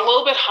if I got a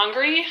little bit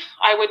hungry,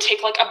 I would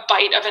take like a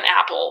bite of an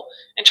apple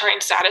and try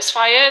and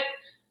satisfy it,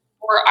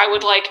 or I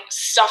would like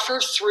suffer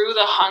through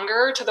the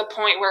hunger to the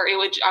point where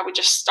I would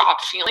just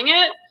stop feeling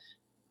it.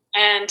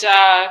 And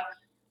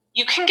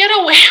you can get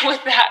away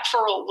with that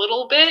for a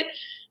little bit,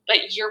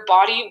 but your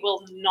body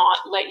will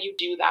not let you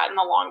do that in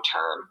the long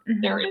term.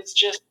 Mm-hmm. There is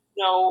just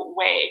no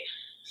way.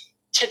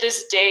 To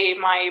this day,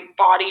 my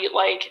body,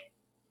 like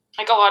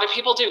a lot of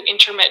people do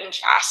intermittent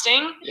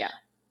fasting. Yeah.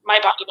 My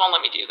body won't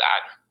let me do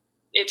that.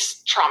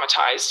 It's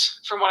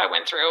traumatized from what I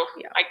went through.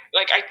 Yeah.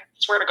 I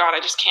swear to God, I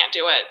just can't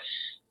do it.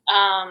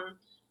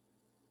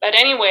 But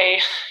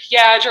anyway,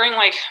 yeah, during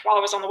while I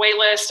was on the wait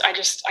list, I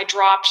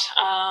dropped,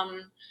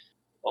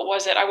 what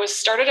was it? I was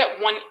started at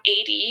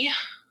 180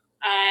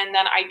 and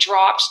then I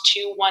dropped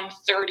to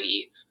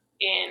 130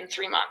 in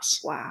 3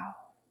 months. Wow.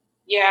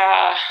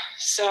 Yeah.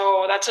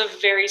 So that's a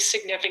very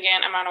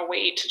significant amount of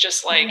weight to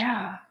just lose.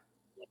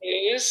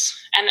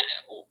 And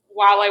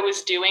while I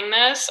was doing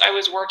this, I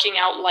was working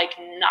out like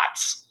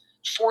nuts,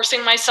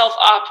 forcing myself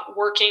up,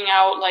 working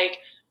out. Like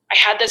I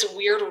had this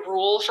weird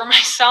rule for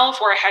myself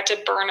where I had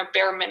to burn a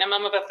bare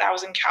minimum of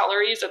 1,000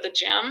 calories at the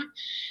gym.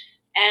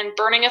 And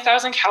burning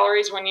 1,000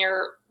 calories when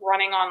you're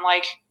running on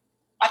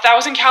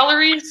 1,000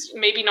 calories,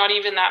 maybe not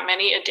even that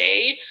many a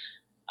day,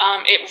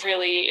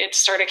 it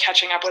started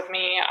catching up with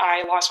me.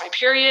 I lost my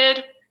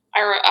period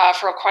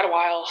for quite a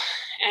while,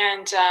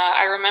 and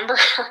I remember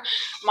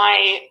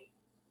my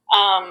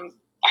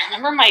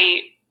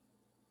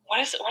what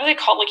are they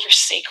called? Like your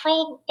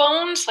sacral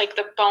bones, like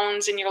the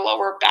bones in your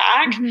lower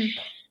back. Mm-hmm.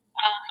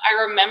 I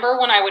remember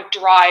when I would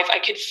drive, I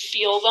could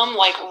feel them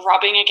like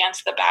rubbing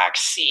against the back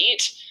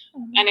seat,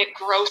 and it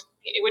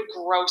would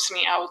gross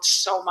me out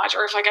so much.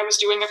 Or if I was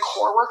doing a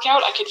core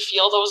workout, I could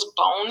feel those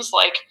bones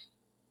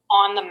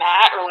on the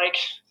mat or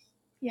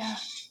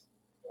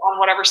on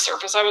whatever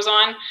surface I was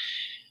on.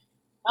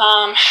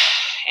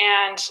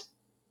 And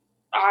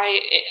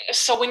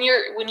so when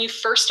you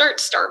first start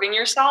starving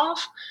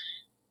yourself,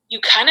 you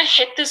kind of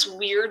hit this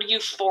weird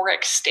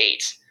euphoric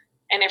state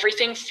and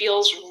everything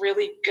feels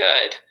really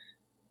good.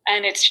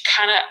 And it's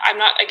kind of, I'm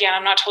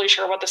not totally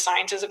sure what the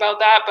science is about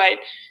that, but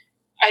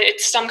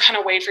it's some kind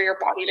of way for your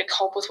body to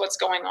cope with what's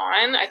going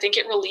on. I think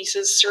it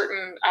releases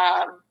certain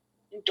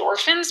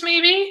endorphins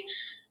maybe.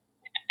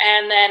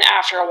 And then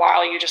after a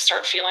while, you just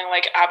start feeling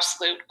like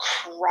absolute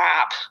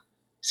crap.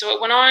 So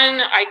it went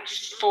on.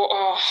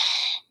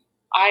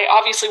 I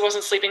obviously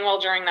wasn't sleeping well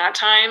during that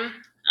time.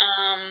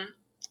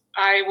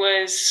 I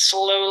was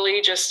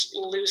slowly just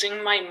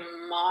losing my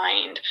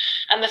mind.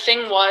 And the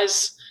thing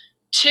was,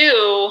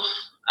 too,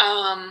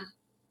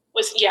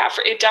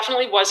 it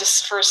definitely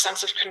was for a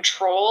sense of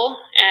control.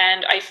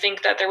 And I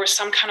think that there was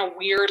some kind of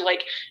weird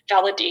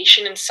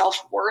validation and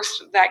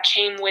self-worth that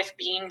came with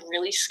being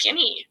really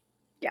skinny.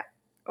 Yeah.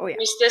 Oh yeah. It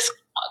was this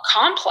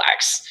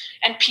complex,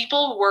 and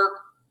people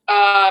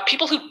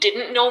who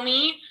didn't know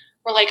me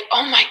were like,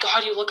 "Oh my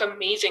God, you look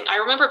amazing." I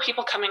remember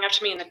people coming up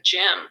to me in the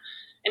gym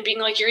and being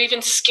like, "You're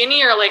even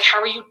skinnier. Like, how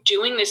are you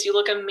doing this? You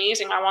look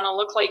amazing. I want to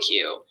look like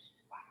you."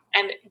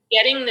 And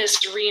getting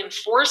this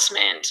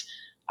reinforcement,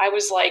 I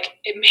was like,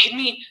 it made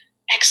me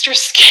extra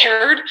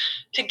scared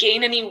to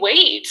gain any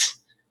weight,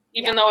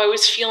 even though I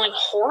was feeling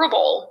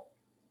horrible.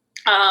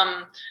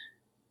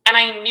 And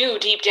I knew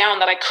deep down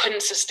that I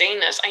couldn't sustain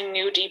this. I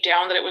knew deep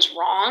down that it was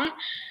wrong.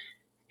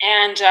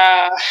 And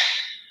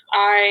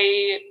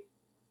I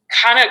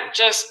kind of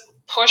just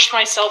pushed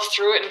myself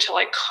through it until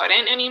I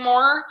couldn't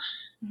anymore.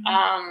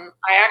 Mm-hmm.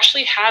 I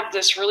actually had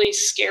this really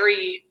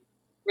scary,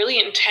 really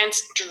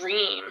intense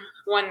dream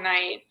one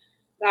night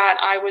that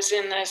I was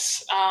in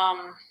this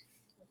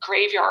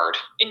graveyard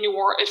in New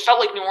Orleans. It felt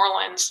like New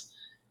Orleans.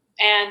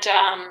 And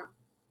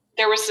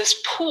there was this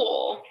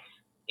pool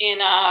in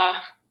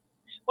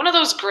one of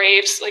those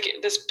graves, like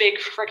this big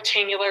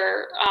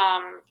rectangular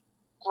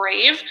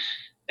grave.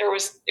 It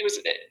was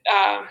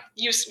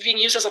being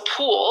used as a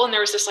pool, and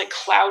there was this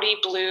cloudy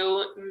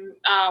blue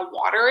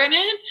water in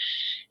it.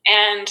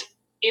 And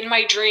in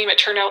my dream, it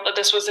turned out that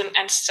this was an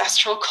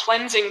ancestral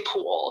cleansing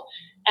pool,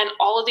 and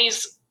all of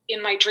these,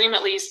 in my dream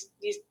at least,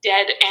 these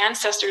dead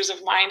ancestors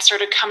of mine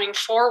started coming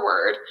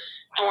forward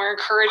and were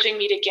encouraging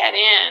me to get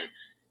in,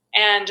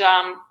 and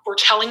were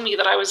telling me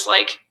that I was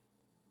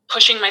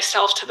pushing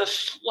myself to the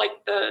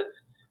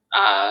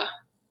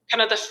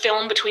kind of the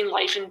film between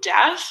life and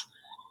death.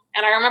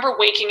 And I remember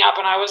waking up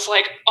and I was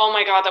like, oh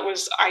my God,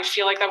 I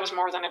feel like that was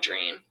more than a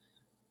dream.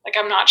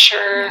 I'm not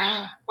sure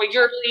what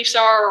your beliefs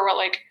are, or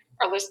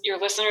your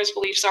listeners'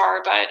 beliefs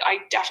are, but I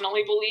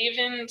definitely believe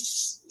in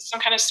some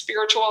kind of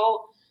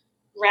spiritual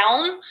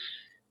realm.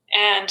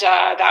 And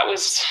that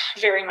was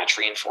very much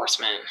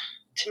reinforcement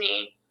to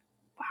me.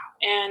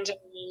 Wow. And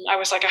I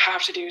was like, I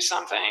have to do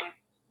something.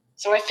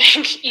 So I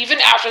think even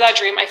after that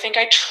dream, I think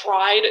I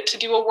tried to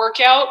do a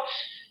workout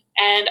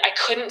and I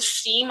couldn't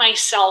see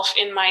myself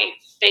in my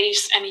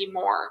face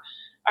anymore.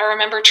 I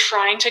remember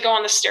trying to go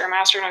on the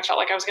Stairmaster and I felt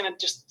like I was going to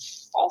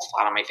just fall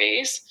flat on my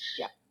face.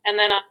 Yeah. And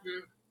then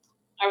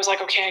I was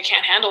like, okay, I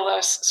can't handle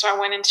this. So I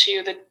went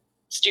into the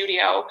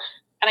studio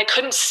and I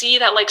couldn't see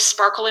that like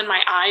sparkle in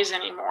my eyes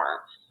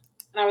anymore.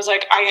 And I was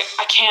like, I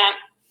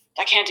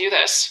can't do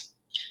this.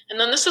 And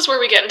then this is where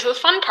we get into the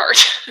fun part.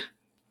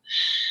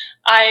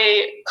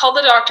 I called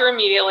the doctor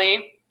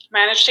immediately,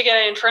 managed to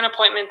get in for an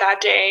appointment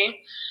that day,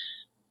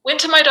 went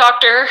to my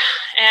doctor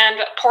and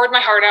poured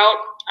my heart out.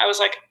 I was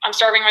like, I'm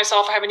starving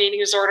myself. I have an eating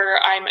disorder.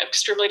 I'm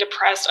extremely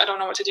depressed. I don't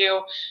know what to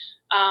do.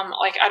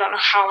 I don't know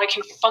how I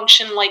can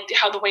function like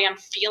how the way I'm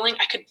feeling.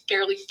 I could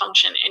barely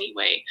function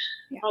anyway.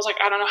 Yeah. I was like,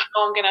 I don't know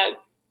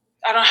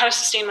how to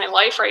sustain my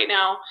life right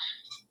now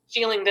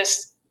feeling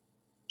this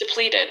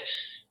depleted.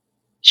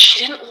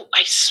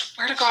 I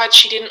swear to God,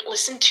 she didn't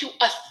listen to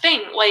a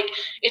thing. Like,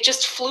 it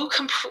just flew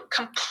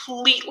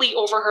completely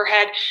over her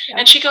head. Yeah.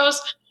 And she goes,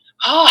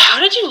 oh, how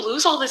did you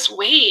lose all this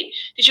weight?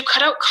 Did you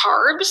cut out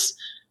carbs?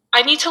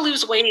 I need to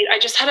lose weight. I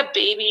just had a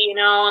baby,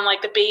 and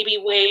like the baby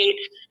weight,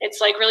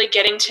 it's like really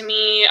getting to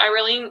me.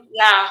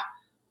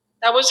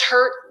 That was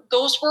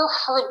those were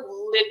her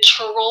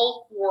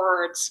literal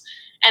words.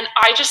 And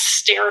I just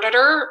stared at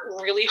her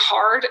really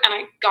hard and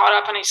I got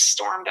up and I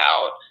stormed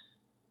out.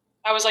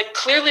 I was like,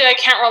 clearly I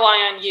can't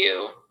rely on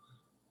you.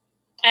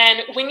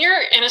 And when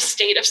you're in a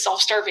state of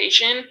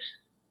self-starvation,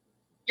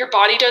 your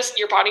body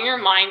and your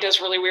mind does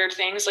really weird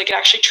things. Like, it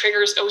actually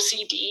triggers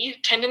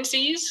OCD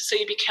tendencies. So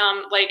you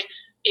become like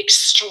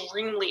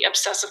extremely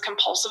obsessive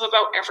compulsive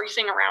about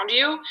everything around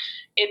you.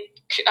 It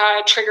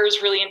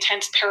triggers really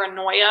intense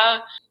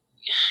paranoia.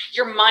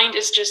 Your mind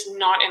is just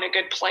not in a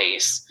good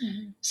place.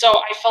 Mm-hmm. So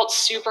I felt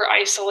super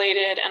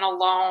isolated and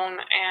alone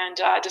and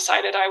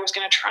decided I was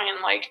going to try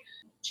and like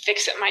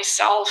fix it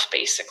myself,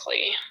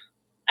 basically.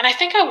 And I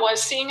think I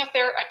was seeing I'm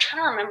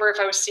trying to remember if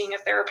I was seeing a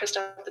therapist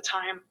at the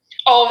time.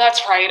 Oh,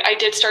 that's right. I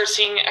did start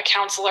seeing a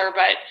counselor,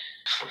 but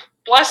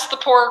bless the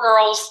poor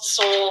girl's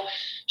soul.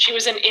 She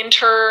was an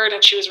intern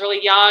and she was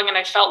really young. And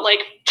I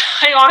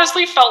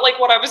honestly felt like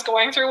what I was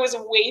going through was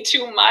way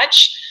too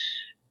much.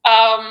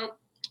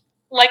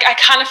 Like, I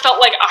kind of felt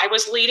like I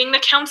was leading the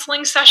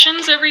counseling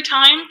sessions every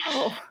time.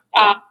 Oh.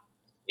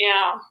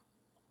 Yeah.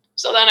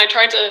 So then I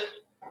tried to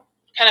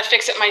kind of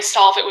fix it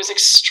myself. It was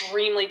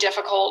extremely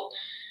difficult.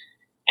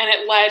 And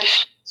it led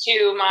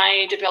to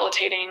my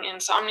debilitating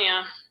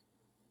insomnia.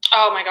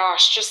 Oh my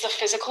gosh, just the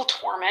physical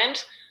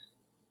torment.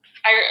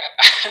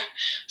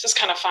 This is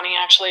kind of funny,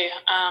 actually.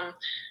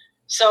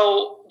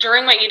 So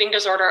during my eating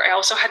disorder, I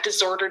also had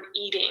disordered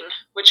eating,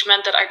 which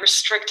meant that I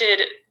restricted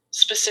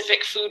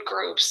specific food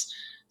groups.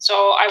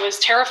 So I was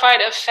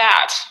terrified of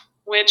fat,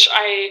 which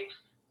I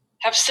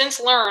have since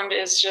learned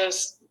is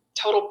just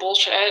total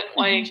bullshit. Mm-hmm.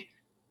 Like,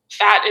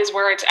 fat is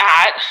where it's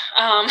at.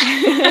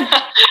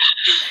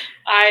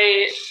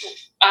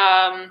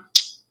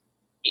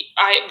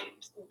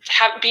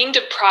 Being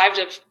deprived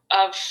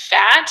of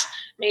fat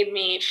made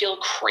me feel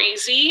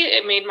crazy.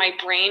 It made my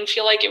brain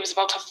feel like it was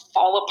about to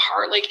fall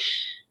apart. Like,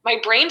 my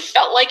brain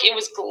felt like it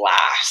was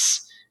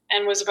glass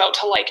and was about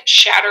to like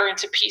shatter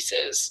into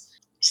pieces.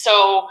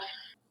 So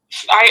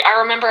I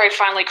remember I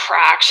finally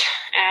cracked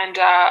and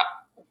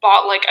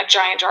bought like a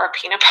giant jar of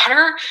peanut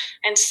butter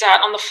and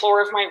sat on the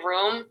floor of my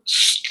room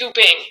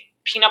scooping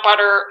peanut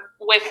butter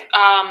with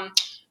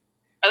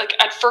like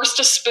at first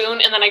a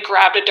spoon, and then I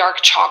grabbed a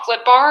dark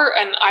chocolate bar,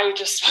 and I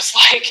just was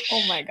like,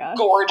 oh my god,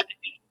 gored.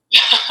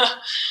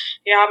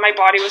 Yeah, my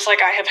body was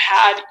like, I have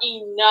had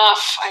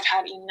enough. I've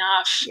had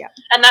enough. Yeah.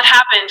 And that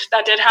happened.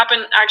 That did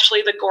happen.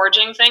 Actually, the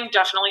gorging thing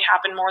definitely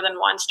happened more than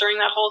once during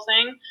that whole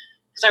thing,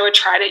 because I would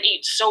try to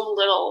eat so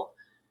little,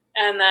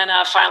 and then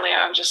finally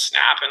I would just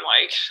snap and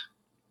like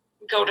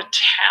go to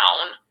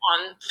town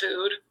on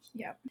food.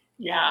 Yeah.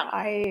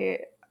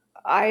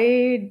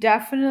 I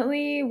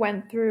definitely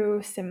went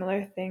through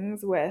similar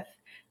things with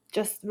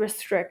just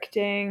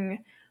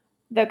restricting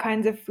the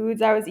kinds of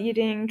foods I was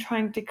eating,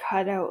 trying to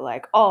cut out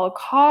like all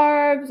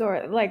carbs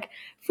or like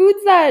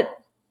foods that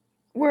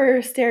were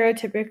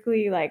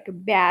stereotypically like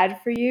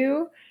bad for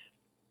you,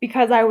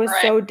 because I was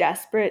so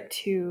desperate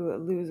to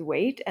lose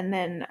weight, and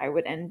then I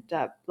would end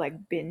up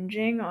like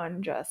binging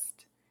on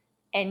just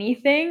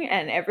anything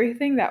and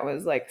everything that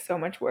was like so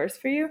much worse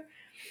for you.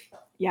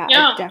 Yeah,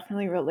 I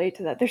definitely relate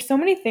to that. There's so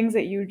many things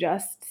that you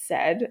just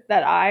said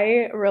that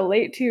I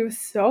relate to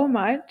so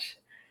much.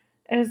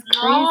 It is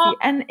crazy.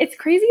 And it's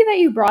crazy that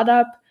you brought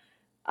up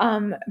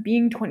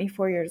being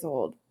 24 years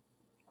old,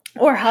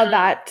 or how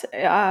that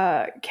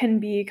can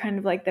be kind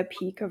of like the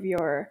peak of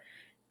your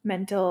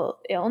mental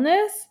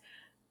illness.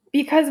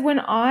 Because when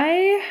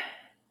I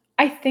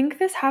think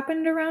this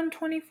happened around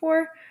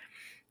 24,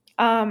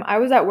 I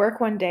was at work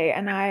one day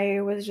and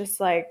I was just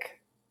like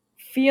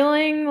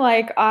feeling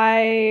like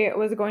I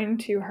was going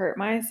to hurt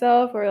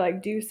myself or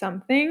like do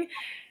something.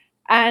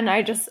 And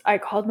I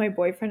called my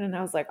boyfriend and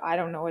I was like, I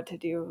don't know what to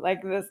do.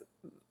 Like this,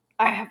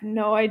 I have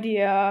no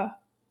idea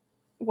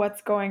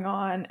what's going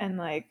on and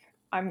like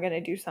I'm going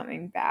to do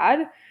something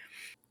bad.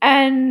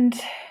 And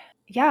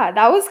yeah,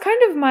 that was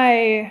kind of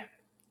my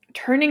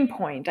turning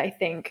point, I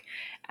think.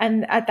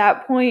 And at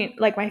that point,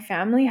 like my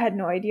family had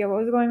no idea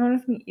what was going on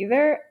with me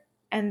either.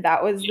 And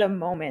that was the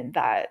moment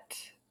that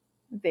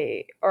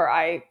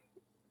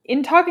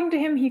in talking to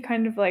him, he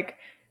kind of like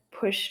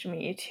pushed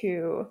me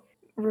to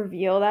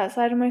reveal that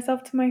side of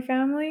myself to my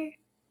family.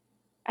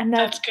 And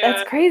that's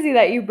crazy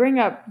that you bring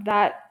up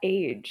that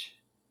age.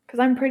 Because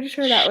I'm pretty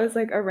sure that was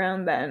like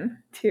around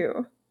then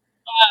too.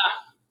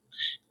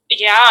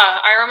 Yeah,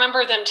 I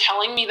remember them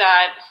telling me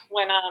that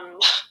when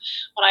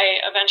when I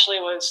eventually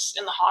was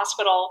in the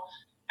hospital.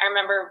 I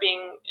remember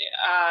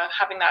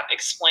having that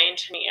explained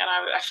to me, and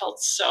I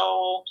felt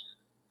so.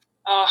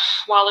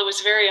 While it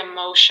was very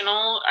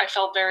emotional, I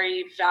felt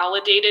very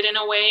validated in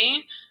a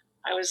way.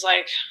 I was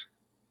like,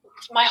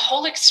 my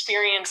whole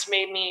experience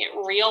made me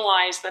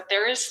realize that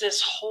there is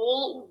this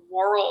whole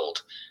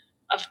world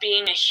of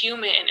being a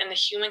human and the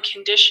human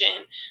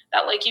condition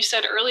that, like you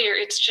said earlier,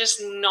 it's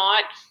just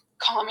not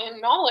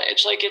common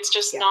knowledge. Like, it's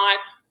just not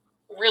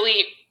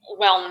really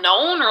well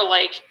known or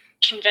like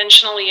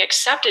conventionally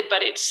accepted,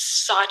 but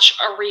it's such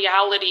a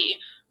reality.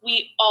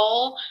 We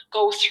all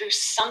go through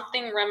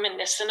something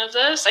reminiscent of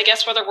this, I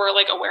guess, whether we're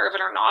like aware of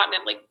it or not, and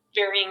at like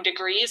varying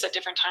degrees at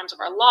different times of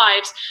our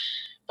lives.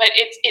 But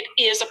it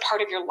is a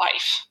part of your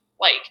life.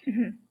 Like,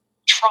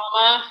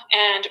 trauma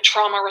and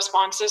trauma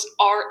responses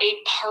are a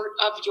part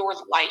of your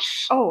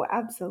life. Oh,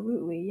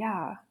 absolutely,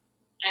 yeah.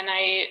 And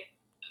I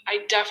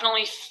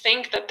definitely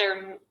think that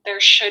there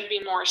should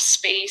be more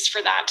space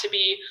for that to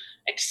be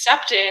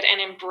accepted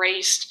and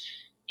embraced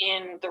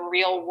in the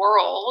real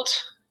world.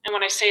 And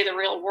when I say the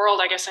real world,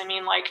 I guess I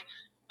mean like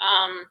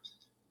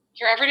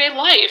your everyday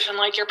life and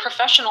like your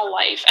professional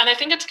life. And I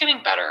think it's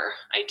getting better.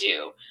 I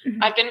do.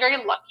 Mm-hmm. I've been very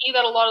lucky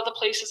that a lot of the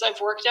places I've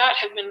worked at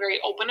have been very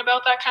open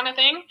about that kind of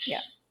thing.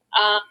 Yeah.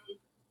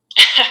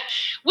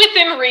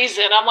 Within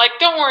reason. I'm like,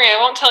 don't worry, I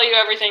won't tell you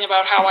everything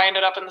about how I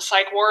ended up in the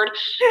psych ward.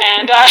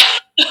 And I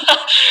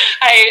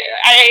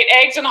ate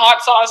eggs and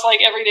hot sauce like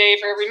every day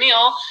for every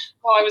meal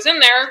while I was in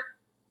there.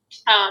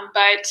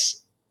 But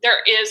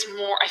there is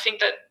more, I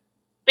think that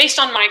based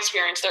on my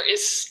experience, there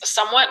is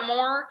somewhat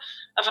more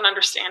of an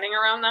understanding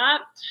around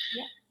that.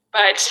 Yeah.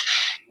 But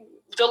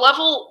the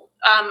level,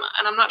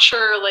 and I'm not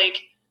sure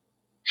like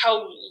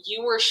how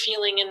you were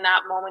feeling in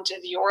that moment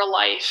of your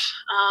life.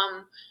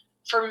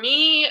 For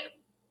me,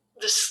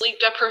 the sleep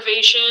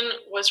deprivation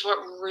was what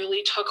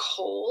really took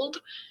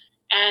hold,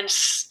 and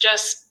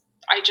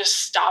I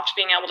just stopped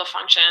being able to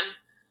function.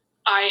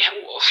 I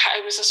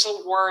was just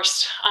the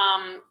worst.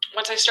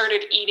 Once I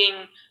started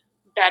eating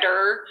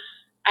better,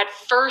 at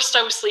first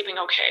I was sleeping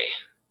okay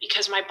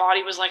because my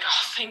body was like,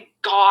 oh, thank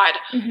God,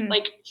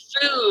 like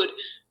food,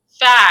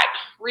 fat,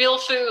 real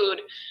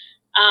food.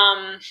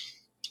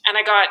 And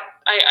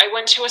I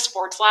went to a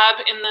sports lab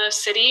in the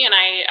city and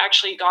I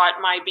actually got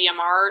my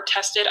BMR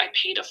tested. I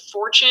paid a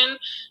fortune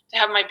to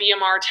have my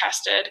BMR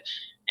tested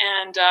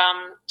and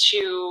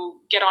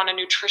to get on a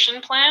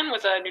nutrition plan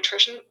with a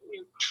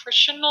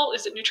nutritional,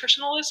 is it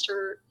nutritionalist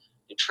or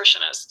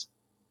nutritionist?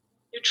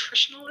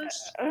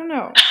 Nutritionalist? I don't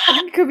know. I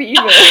think it could be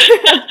either.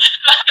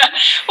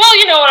 Well,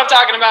 you know what I'm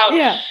talking about.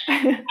 Yeah.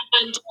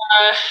 And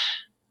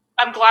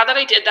I'm glad that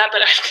I did that,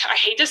 but I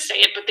hate to say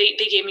it, but they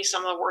gave me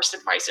some of the worst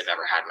advice I've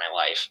ever had in my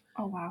life.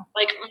 Oh, wow.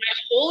 Like, my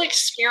whole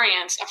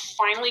experience of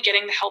finally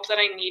getting the help that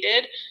I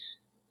needed,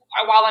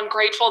 while I'm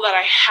grateful that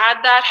I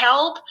had that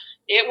help,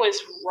 it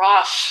was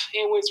rough.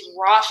 It was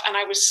rough, and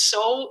I was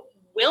so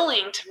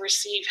willing to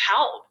receive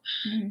help.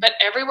 But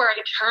everywhere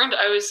I turned,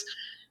 I was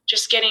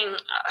just getting,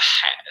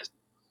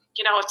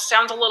 it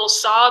sounds a little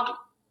sob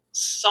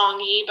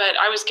songy, but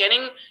I was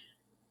getting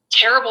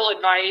terrible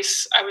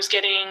advice. I was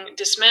getting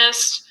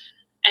dismissed.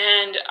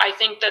 And I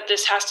think that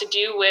this has to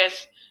do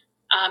with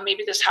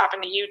maybe this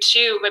happened to you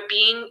too, but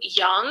being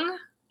young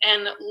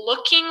and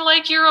looking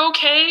like you're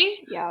okay.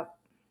 Yeah.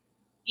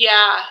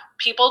 Yeah,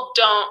 people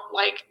don't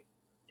like.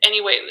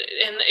 Anyway,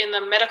 in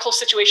the medical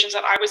situations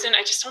that I was in,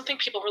 I just don't think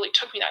people really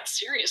took me that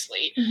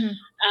seriously.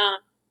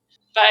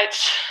 But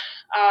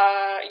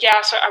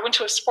yeah, so I went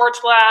to a sports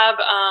lab.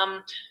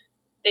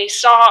 They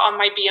saw on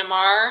my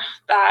BMR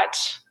that,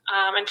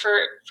 and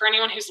for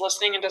anyone who's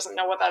listening and doesn't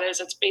know what that is,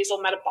 it's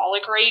basal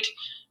metabolic rate.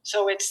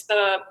 So it's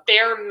the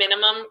bare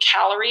minimum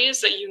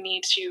calories that you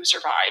need to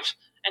survive.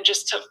 And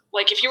just to,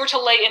 like, if you were to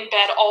lay in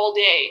bed all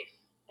day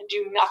and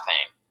do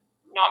nothing,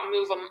 not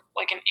move them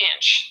like an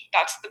inch,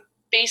 that's the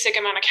basic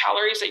amount of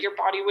calories that your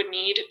body would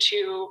need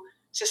to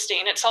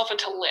sustain itself and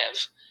to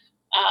live.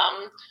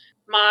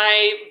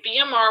 My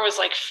BMR was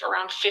like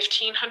around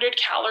 1,500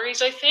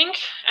 calories, I think,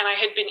 and I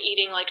had been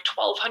eating like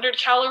 1,200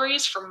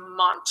 calories for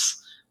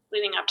months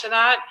leading up to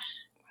that.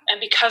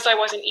 And because I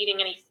wasn't eating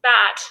any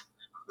fat,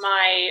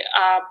 my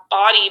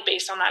body,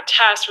 based on that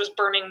test, was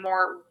burning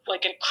more,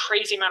 like a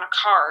crazy amount of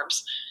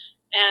carbs.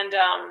 And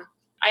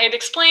I had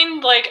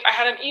explained, like, I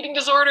had an eating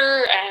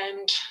disorder,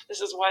 and this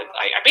is what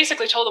I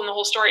basically told them the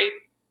whole story.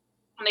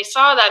 And they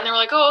saw that, and they were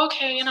like, "Oh,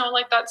 okay, you know,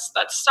 like that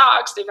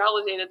sucks." They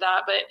validated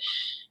that,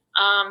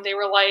 but they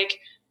were like,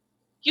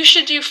 "You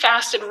should do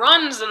fasted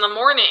runs in the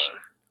morning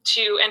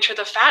to enter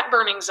the fat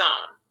burning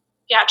zone.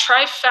 Yeah,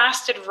 try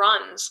fasted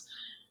runs."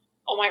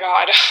 Oh my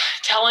God,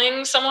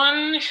 telling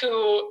someone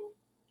who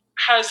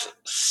has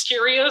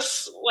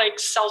serious, like,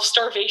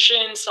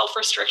 self-starvation,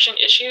 self-restriction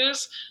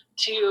issues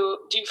to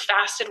do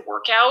fasted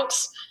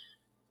workouts,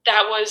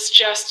 that was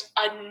just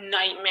a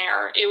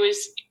nightmare. It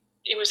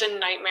was a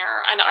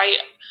nightmare. And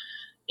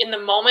in the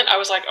moment, I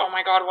was like, oh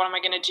my God, what am I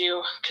going to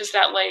do? Because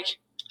that, like,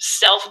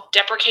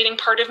 self-deprecating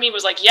part of me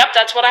was like, yep,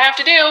 that's what I have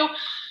to do.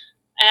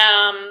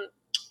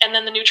 And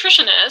then the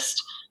nutritionist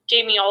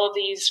gave me all of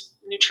these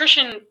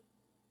nutrition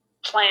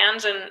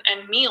plans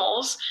and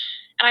meals.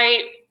 And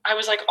I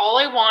was like, all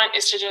I want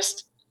is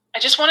I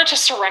just wanted to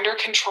surrender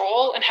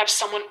control and have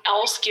someone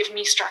else give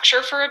me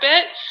structure for a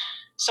bit.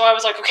 So I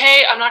was like,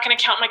 okay, I'm not going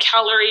to count my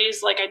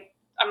calories. Like,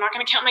 I'm not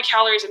going to count my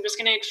calories. I'm just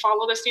going to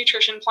follow this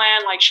nutrition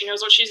plan. Like, she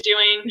knows what she's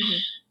doing. Mm-hmm.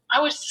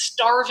 I was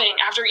starving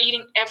after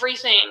eating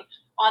everything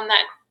on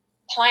that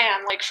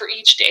plan. Like, for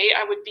each day,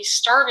 I would be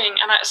starving.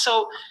 And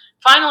so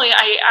finally,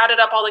 I added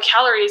up all the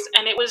calories,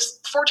 and it was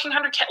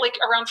 1,400, like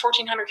around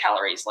 1,400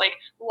 calories, like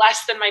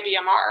less than my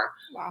BMR.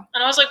 Wow.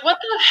 And I was like, what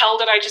the hell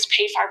did I just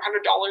pay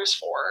 $500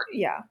 for?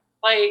 Yeah.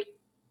 Like,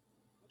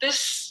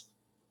 this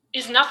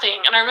is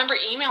nothing. And I remember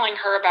emailing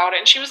her about it,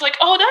 and she was like,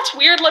 oh, that's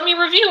weird. Let me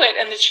review it.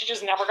 And then she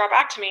just never got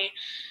back to me.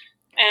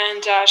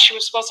 And she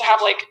was supposed to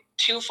have like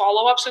 2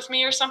 follow-ups with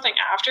me or something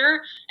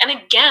after. And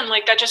again,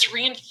 like, that just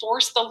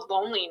reinforced the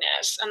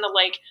loneliness and the,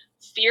 like,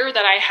 fear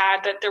that I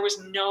had that there was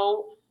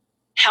no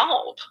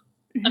help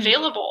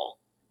available.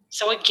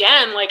 So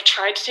again, like,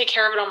 tried to take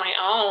care of it on my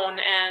own.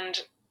 And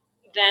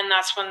then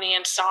that's when the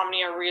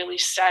insomnia really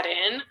set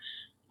in.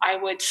 I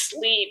would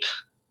sleep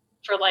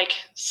for like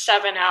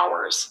 7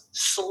 hours,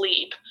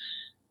 sleep.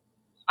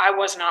 I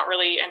was not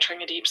really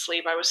entering a deep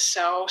sleep. I was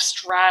so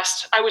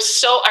stressed. I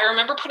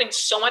remember putting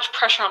so much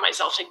pressure on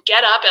myself to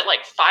get up at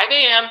like 5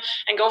 a.m.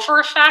 and go for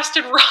a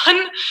fasted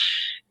run.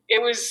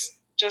 It was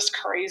just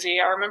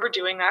crazy. I remember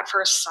doing that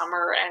for a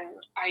summer, and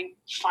I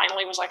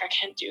finally was like, I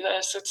can't do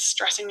this. It's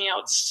stressing me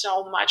out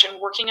so much, and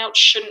working out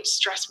shouldn't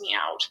stress me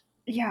out.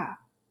 Yeah.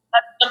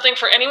 That's something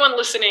for anyone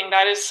listening.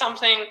 That is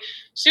something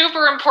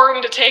super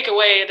important to take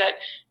away, that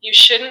you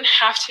shouldn't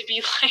have to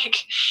be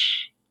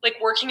like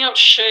working out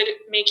should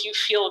make you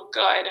feel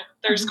good.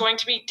 There's going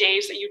to be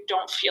days that you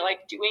don't feel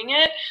like doing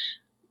it,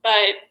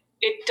 but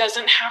it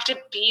doesn't have to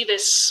be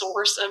this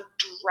source of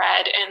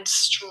dread and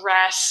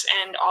stress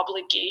and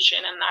obligation.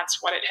 And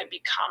that's what it had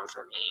become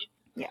for me.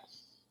 Yeah.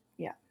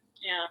 Yeah.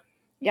 Yeah.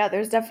 Yeah,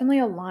 there's definitely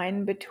a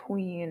line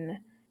between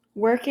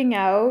working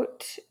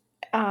out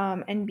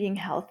and being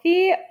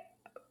healthy,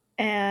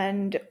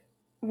 and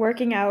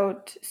working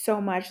out so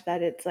much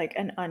that it's like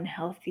an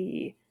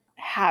unhealthy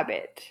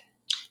habit.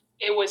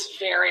 It was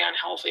very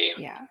unhealthy.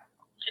 Yeah.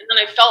 And then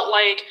I felt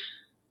like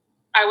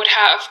I would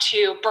have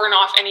to burn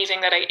off anything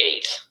that I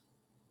ate.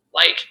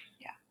 Like,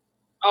 yeah.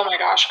 Oh my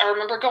gosh, I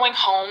remember going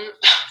home.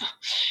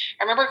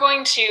 I remember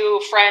going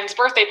to friends'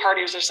 birthday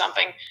parties or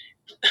something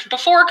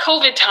before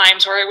COVID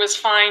times, where it was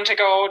fine to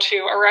go to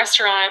a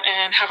restaurant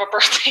and have a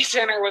birthday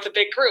dinner with a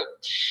big group.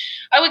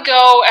 I would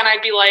go, and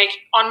I'd be like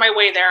on my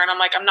way there, and I'm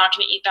like, I'm not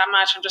going to eat that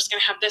much. I'm just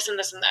going to have this and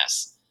this and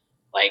this.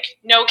 Like,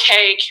 no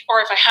cake, or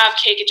if I have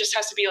cake, it just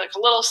has to be like a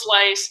little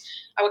slice.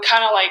 I would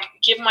kind of like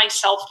give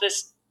myself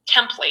this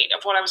template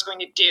of what I was going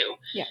to do.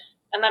 Yeah.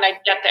 And then I'd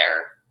get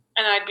there,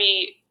 and I'd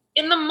be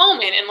in the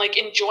moment and like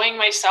enjoying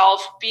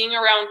myself, being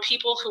around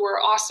people who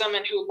are awesome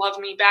and who love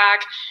me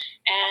back.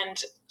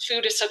 And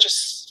food is such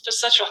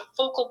a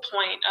focal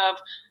point of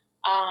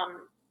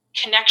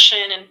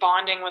connection and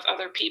bonding with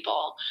other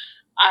people.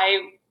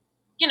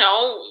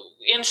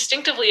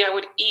 Instinctively I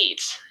would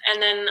eat,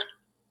 and then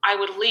I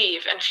would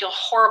leave and feel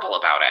horrible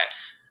about it.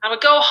 I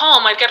would go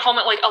home. I'd get home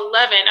at like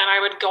 11, and I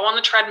would go on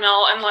the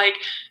treadmill and like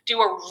do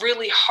a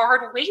really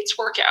hard weights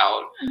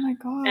workout. Oh my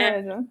God.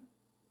 And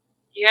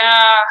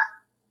yeah,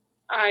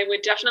 I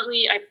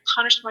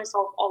punished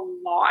myself a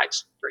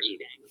lot for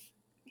eating.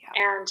 Yeah.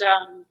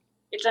 And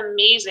it's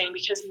amazing,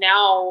 because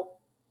now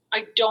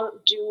I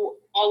don't do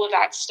all of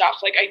that stuff.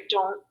 Like, I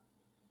don't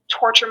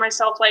torture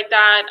myself like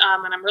that.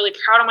 And I'm really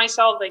proud of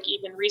myself. Like,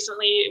 even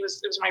recently, it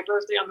was my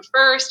birthday on the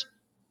 1st,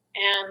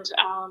 and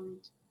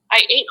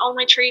I ate all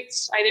my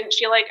treats. I didn't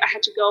feel like I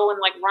had to go and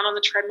like run on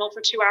the treadmill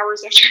for 2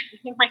 hours after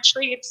eating my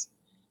treats.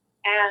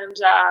 And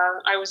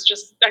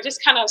I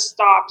just kind of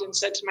stopped and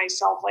said to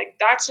myself, like,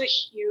 that's a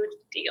huge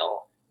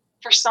deal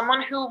for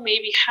someone who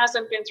maybe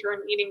hasn't been through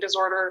an eating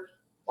disorder,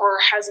 or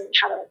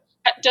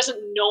doesn't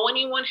know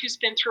anyone who's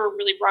been through a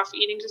really rough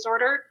eating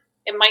disorder.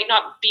 It might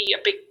not be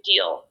a big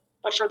deal,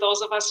 but for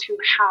those of us who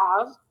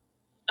have,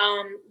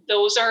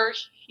 those are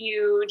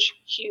huge,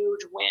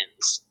 huge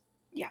wins.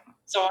 Yeah.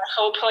 So I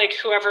hope like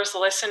whoever's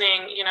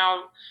listening, you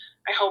know,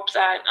 I hope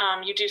that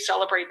you do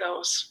celebrate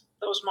those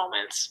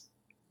moments.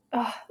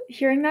 Oh,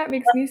 hearing that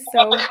makes me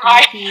so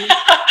happy.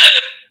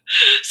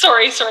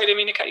 Sorry, I didn't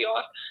mean to cut you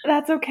off.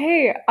 That's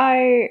okay.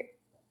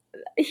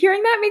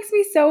 Hearing that makes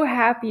me so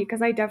happy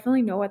because I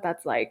definitely know what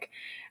that's like.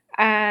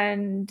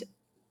 And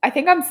I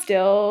think I'm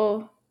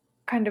still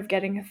kind of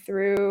getting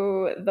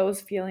through those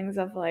feelings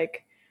of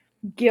like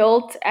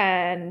guilt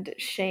and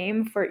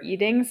shame for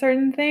eating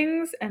certain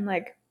things and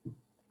like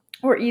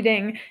or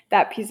eating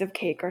that piece of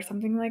cake or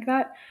something like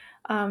that.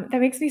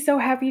 That makes me so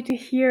happy to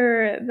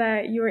hear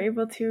that you were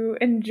able to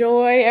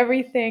enjoy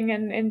everything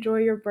and enjoy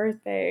your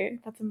birthday.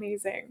 That's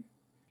amazing.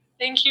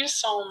 Thank you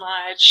so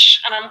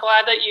much. And I'm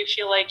glad that you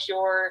feel like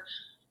you're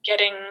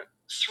getting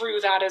through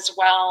that as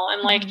well.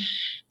 And like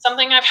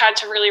something I've had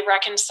to really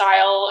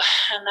reconcile,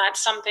 and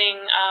that's something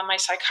my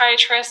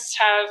psychiatrists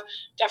have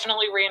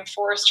definitely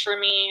reinforced for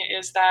me,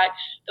 is that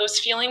those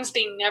feelings,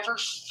 they never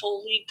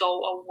fully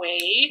go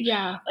away.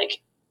 Yeah.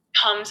 Like,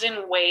 comes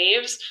in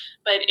waves,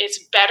 but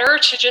it's better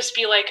to just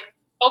be like,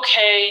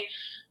 okay,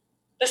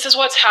 this is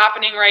what's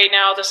happening right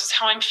now. This is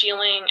how I'm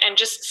feeling, and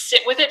just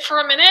sit with it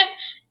for a minute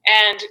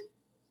and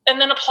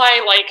then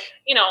apply, like,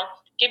 you know,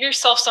 give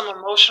yourself some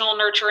emotional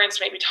nurturance,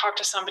 maybe talk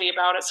to somebody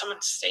about it,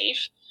 someone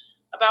safe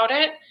about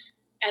it,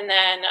 and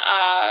then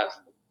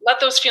let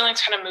those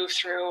feelings kind of move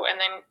through, and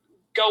then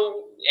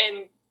go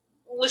and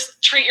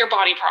treat your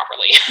body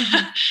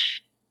properly.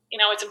 You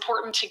know, it's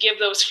important to give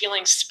those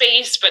feelings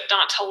space, but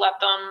not to let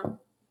them,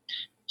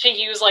 to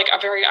use like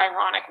a very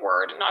ironic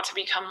word, not to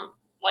become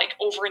like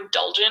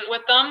overindulgent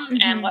with them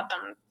and let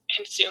them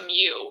consume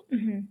you.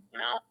 You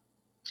know,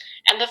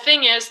 and the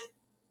thing is,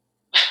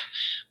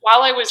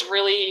 while I was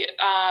really,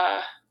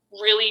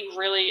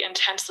 really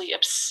intensely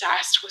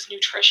obsessed with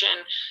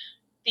nutrition,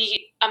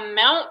 the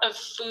amount of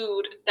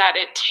food that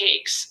it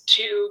takes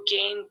to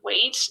gain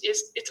weight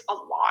it's a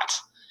lot,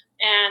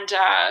 and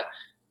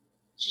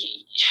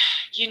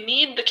you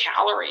need the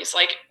calories.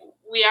 Like,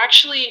 we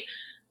actually,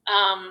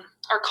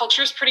 our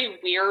culture is pretty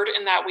weird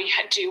in that we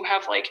do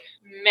have like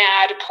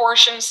mad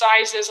portion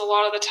sizes a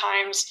lot of the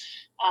times.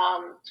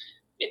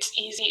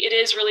 It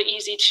is really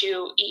easy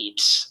to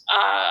eat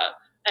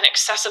an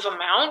excessive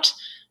amount,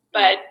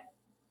 but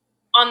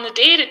on the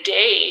day to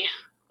day,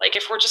 like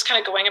if we're just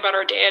kind of going about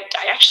our day,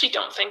 I actually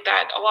don't think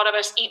that a lot of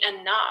us eat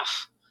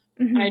enough.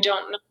 And I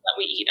don't know that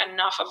we eat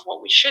enough of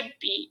what we should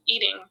be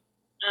eating.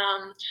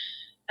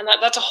 And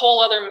that's a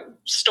whole other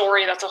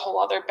story. That's a whole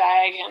other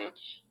bag. And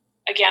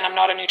again, I'm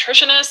not a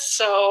nutritionist,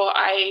 so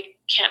I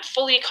can't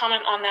fully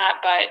comment on that,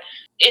 but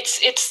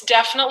it's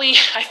definitely,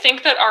 I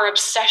think that our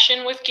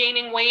obsession with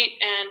gaining weight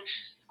and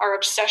our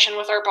obsession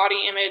with our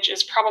body image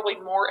is probably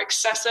more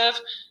excessive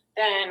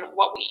than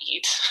what we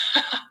eat.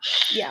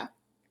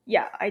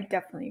 Yeah, I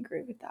definitely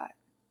agree with that.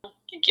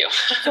 Thank you.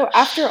 So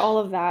after all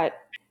of that,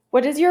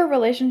 what is your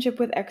relationship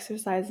with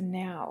exercise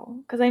now?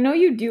 Because I know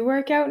you do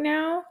work out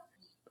now.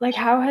 Like,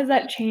 how has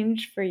that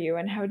changed for you,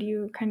 and how do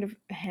you kind of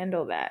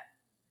handle that?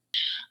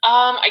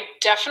 I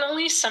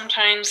definitely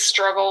sometimes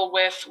struggle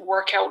with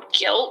workout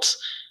guilt,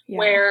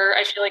 where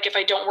I feel like if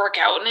I don't work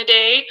out in a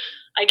day,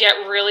 I get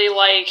really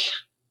like,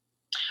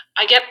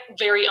 I get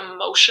very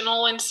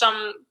emotional in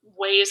some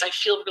ways. I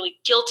feel really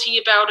guilty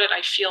about it.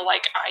 I feel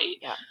like I,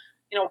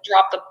 you know,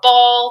 dropped the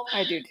ball.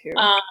 I do too.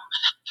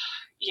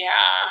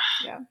 Yeah.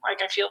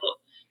 Like I feel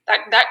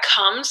that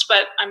comes,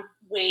 but I'm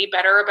way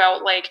better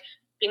about like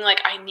being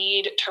like, I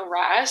need to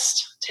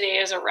rest. Today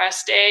is a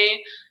rest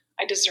day.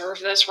 I deserve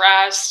this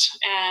rest,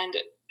 and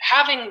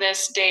having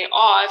this day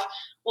off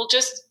will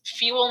just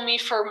fuel me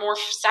for more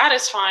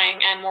satisfying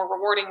and more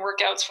rewarding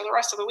workouts for the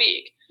rest of the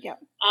week.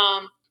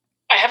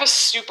 I have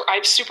super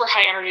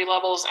high energy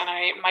levels, and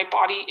my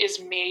body is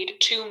made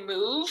to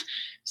move.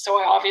 So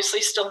I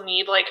obviously still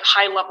need like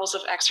high levels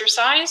of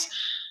exercise.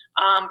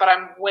 But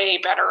I'm way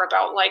better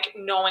about like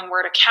knowing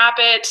where to cap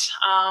it.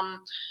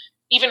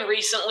 Even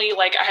recently,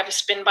 like I have a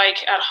spin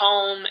bike at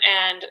home,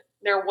 and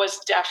there was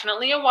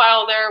definitely a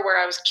while there where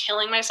I was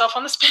killing myself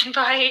on the spin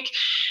bike,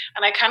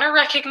 and I kind of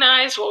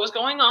recognized what was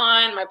going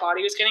on. My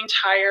body was getting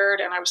tired,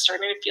 and I was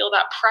starting to feel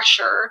that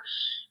pressure.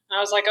 And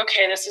I was like,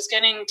 okay, this is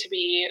getting to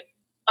be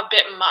a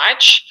bit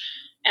much.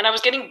 And I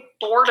was getting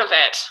bored of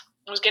it.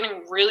 I was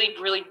getting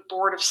really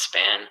bored of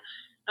spin.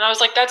 And I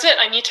was like, that's it.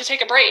 I need to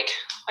take a break.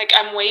 Like,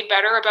 I'm way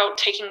better about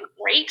taking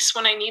breaks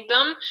when I need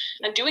them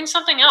and doing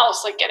something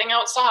else, like getting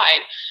outside,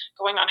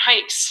 going on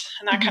hikes,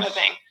 and that kind of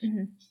thing.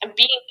 And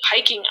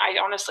hiking, I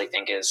honestly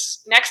think,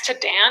 is next to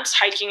dance,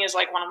 hiking is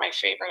like one of my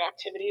favorite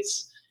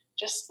activities.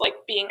 Just like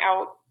being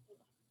out,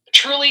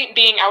 truly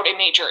being out in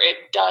nature,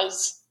 it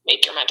does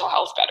make your mental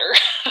health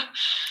better.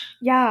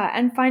 Yeah,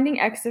 and finding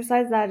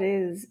exercise that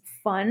is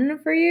fun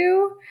for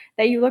you,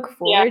 that you look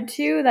forward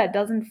to, that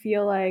doesn't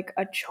feel like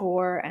a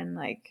chore and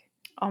like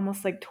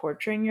almost like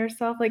torturing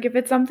yourself. Like if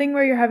it's something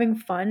where you're having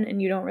fun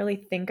and you don't really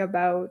think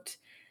about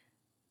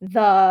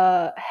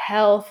the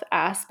health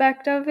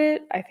aspect of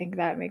it, I think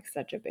that makes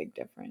such a big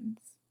difference.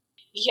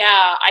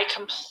 Yeah, I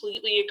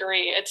completely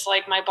agree. It's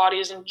like my body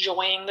is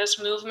enjoying this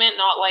movement,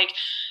 not like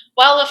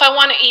well, if I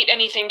want to eat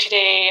anything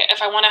today,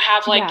 if I want to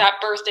have like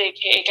that birthday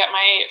cake at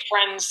my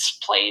friend's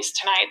place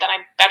tonight, then I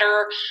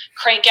better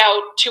crank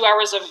out 2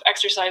 hours of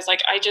exercise.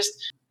 Like I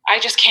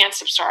just can't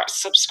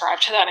subscribe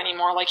to that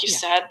anymore. Like you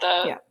said,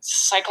 the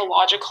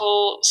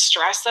psychological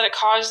stress that it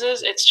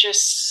causes, it's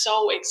just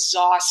so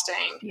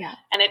exhausting. Yeah.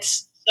 And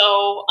it's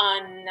so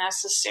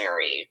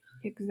unnecessary.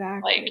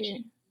 Exactly. Like,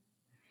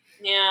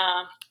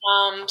 yeah.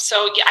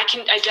 So yeah,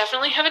 I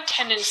definitely have a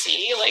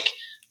tendency, like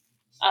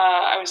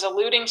I was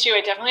alluding to, I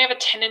definitely have a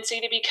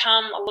tendency to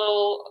become a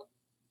little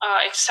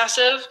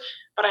excessive,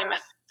 but I'm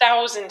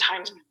 1,000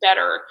 times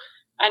better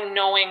at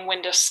knowing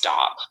when to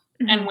stop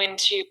and when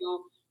to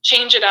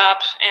change it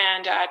up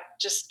and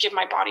just give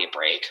my body a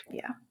break.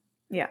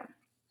 Yeah.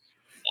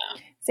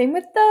 Same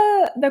with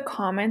the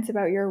comments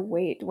about your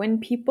weight. When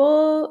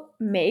people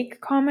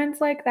make comments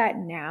like that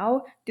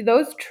now, do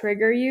those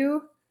trigger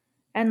you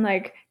and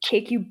like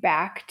take you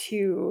back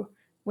to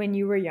when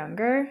you were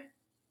younger?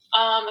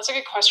 That's a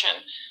good question.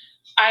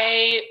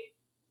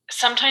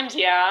 Sometimes,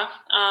 yeah.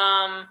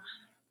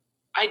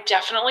 I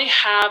definitely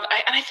have,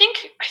 and I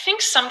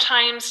think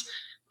sometimes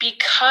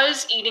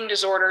because eating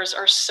disorders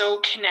are so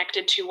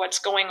connected to what's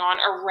going on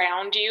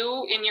around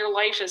you in your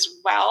life as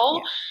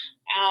well.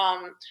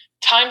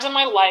 Times in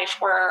my life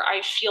where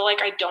I feel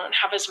like I don't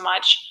have as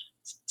much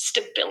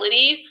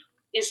stability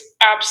is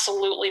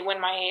absolutely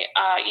when my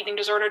eating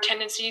disorder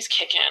tendencies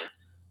kick in,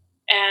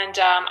 and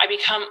I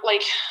become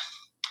like,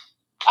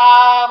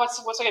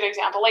 what's a good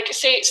example? Like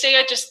say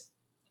I just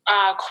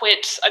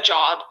quit a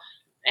job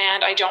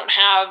and I don't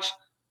have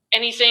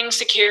anything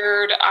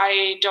secured.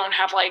 I don't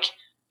have like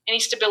any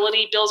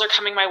stability. Bills are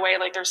coming my way.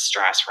 Like there's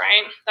stress,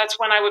 right? That's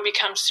when I would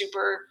become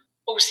super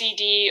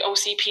OCD,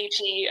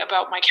 OCPT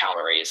about my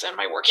calories and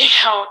my working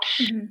out.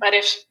 But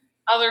if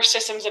other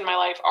systems in my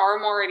life are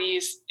more at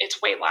ease,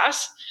 it's way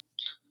less.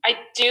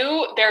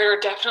 There are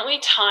definitely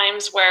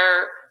times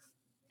where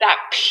that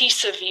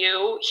piece of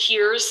you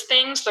hears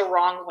things the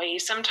wrong way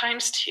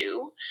sometimes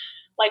too.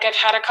 Like I've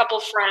had a couple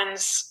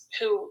friends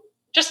who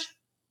just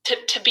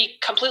to be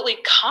completely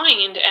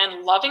kind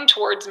and loving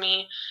towards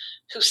me,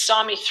 who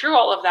saw me through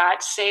all of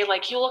that, say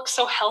like, you look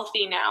so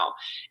healthy now.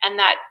 And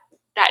that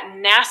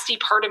nasty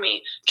part of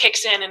me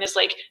kicks in and is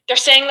like, they're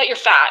saying that you're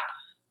fat.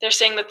 They're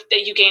saying that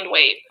you gained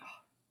weight.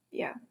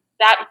 Yeah.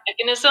 That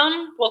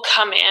mechanism will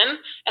come in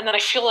and then I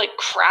feel like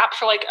crap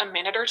for like a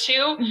minute or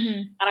two.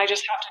 And I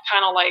just have to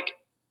kind of like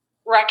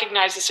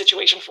recognize the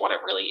situation for what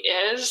it really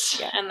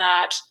is, and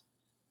that's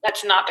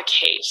not the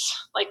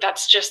case. Like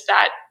that's just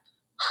that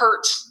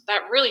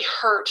really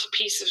hurt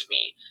piece of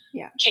me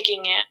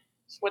kicking in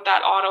with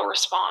that auto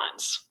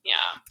response.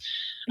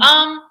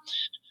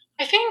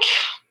 I think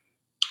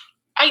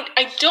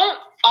I don't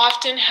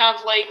often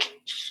have like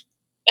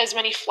as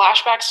many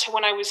flashbacks to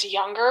when I was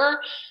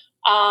younger.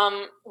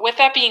 With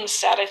that being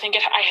said, I think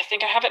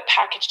I have it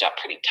packaged up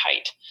pretty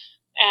tight.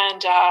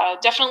 And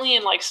definitely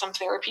in like some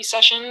therapy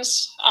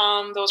sessions,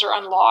 those are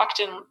unlocked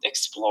and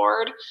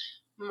explored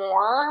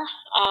more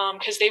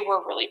because they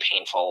were really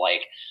painful.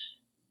 Like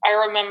I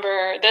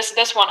remember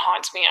this one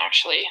haunts me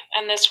actually,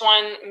 and this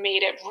one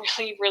made it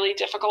really really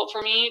difficult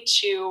for me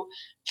to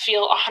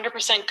feel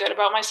 100% good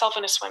about myself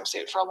in a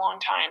swimsuit for a long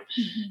time.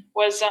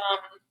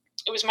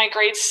 It was my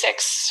grade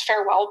 6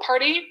 farewell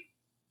party,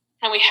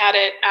 and we had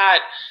it at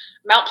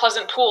Mount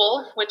Pleasant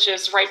Pool, which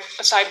is right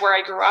beside where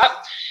I grew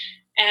up.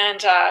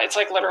 And it's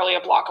like literally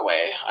a block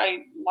away. I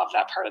love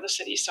that part of the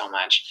city so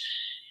much.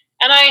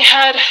 And I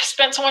had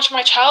spent so much of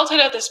my childhood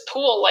at this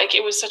pool. Like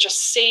it was such a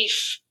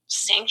safe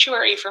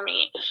sanctuary for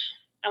me.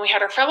 And we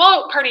had our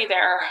farewell party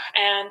there.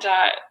 And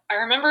I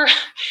remember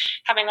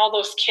having all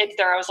those kids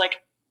there. I was like,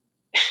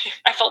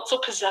 I felt so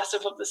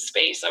possessive of the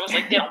space. I was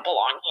like, they don't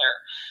belong here.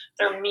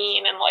 They're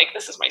mean. And like,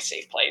 this is my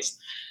safe place.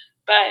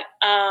 But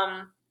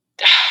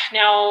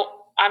now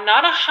I'm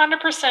not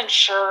 100%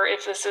 sure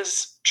if this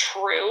is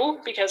true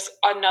because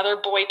another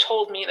boy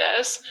told me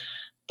this,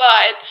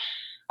 but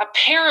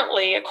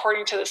apparently,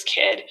 according to this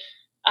kid,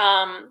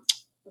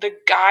 the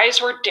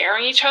guys were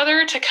daring each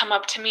other to come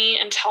up to me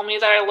and tell me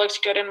that I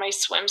looked good in my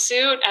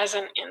swimsuit as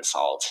an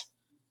insult,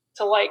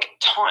 to like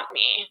taunt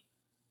me.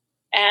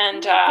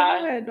 And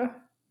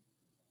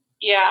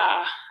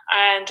yeah,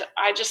 and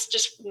I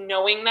just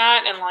knowing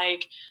that and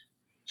like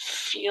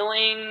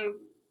feeling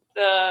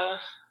the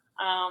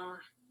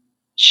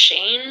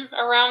shame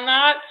around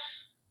that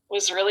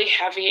was really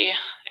heavy.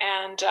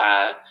 And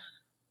I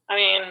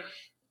mean,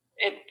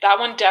 that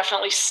one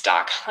definitely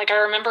stuck. Like I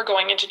remember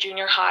going into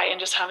junior high and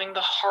just having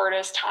the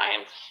hardest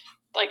time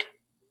like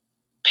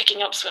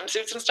picking up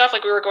swimsuits and stuff.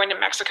 Like we were going to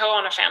Mexico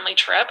on a family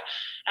trip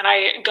and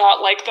I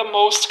got like the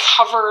most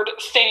covered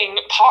thing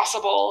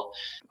possible.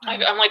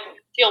 I'm like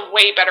feel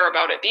way better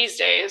about it these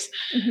days.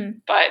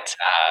 But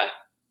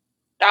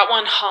that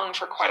one hung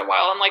for quite a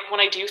while. And like when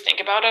I do think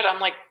about it,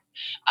 I'm like,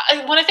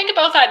 when I think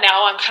about that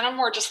now, I'm kind of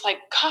more just like,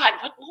 God,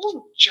 what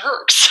little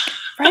jerks.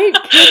 Right?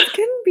 Kids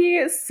can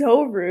be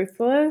so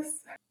ruthless.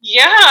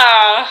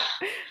 Yeah.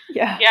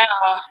 Yeah.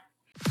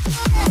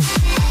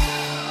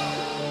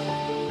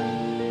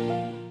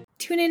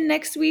 tune in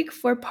next week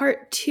for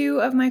part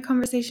 2 of my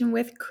conversation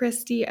with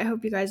Christy. I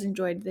hope you guys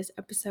enjoyed this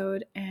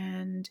episode,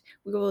 and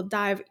we will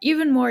dive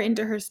even more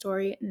into her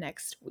story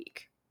next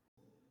week.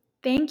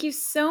 Thank you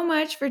so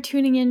much for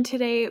tuning in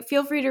today.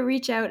 Feel free to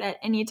reach out at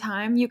any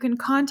time. You can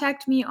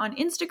contact me on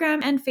Instagram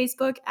and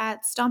Facebook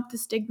at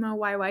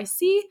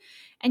StompTheStigmaYYC,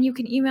 and you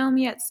can email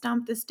me at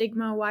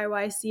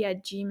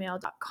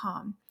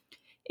stompthestigmayyc@gmail.com.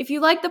 If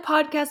you like the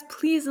podcast,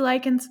 please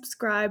like and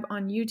subscribe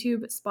on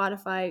YouTube,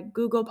 Spotify,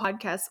 Google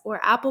Podcasts,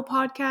 or Apple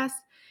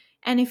Podcasts.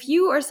 And if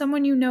you or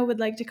someone you know would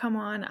like to come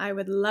on, I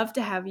would love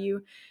to have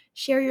you.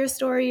 Share your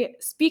story,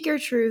 speak your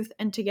truth,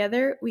 and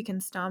together we can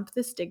stomp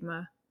the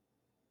stigma.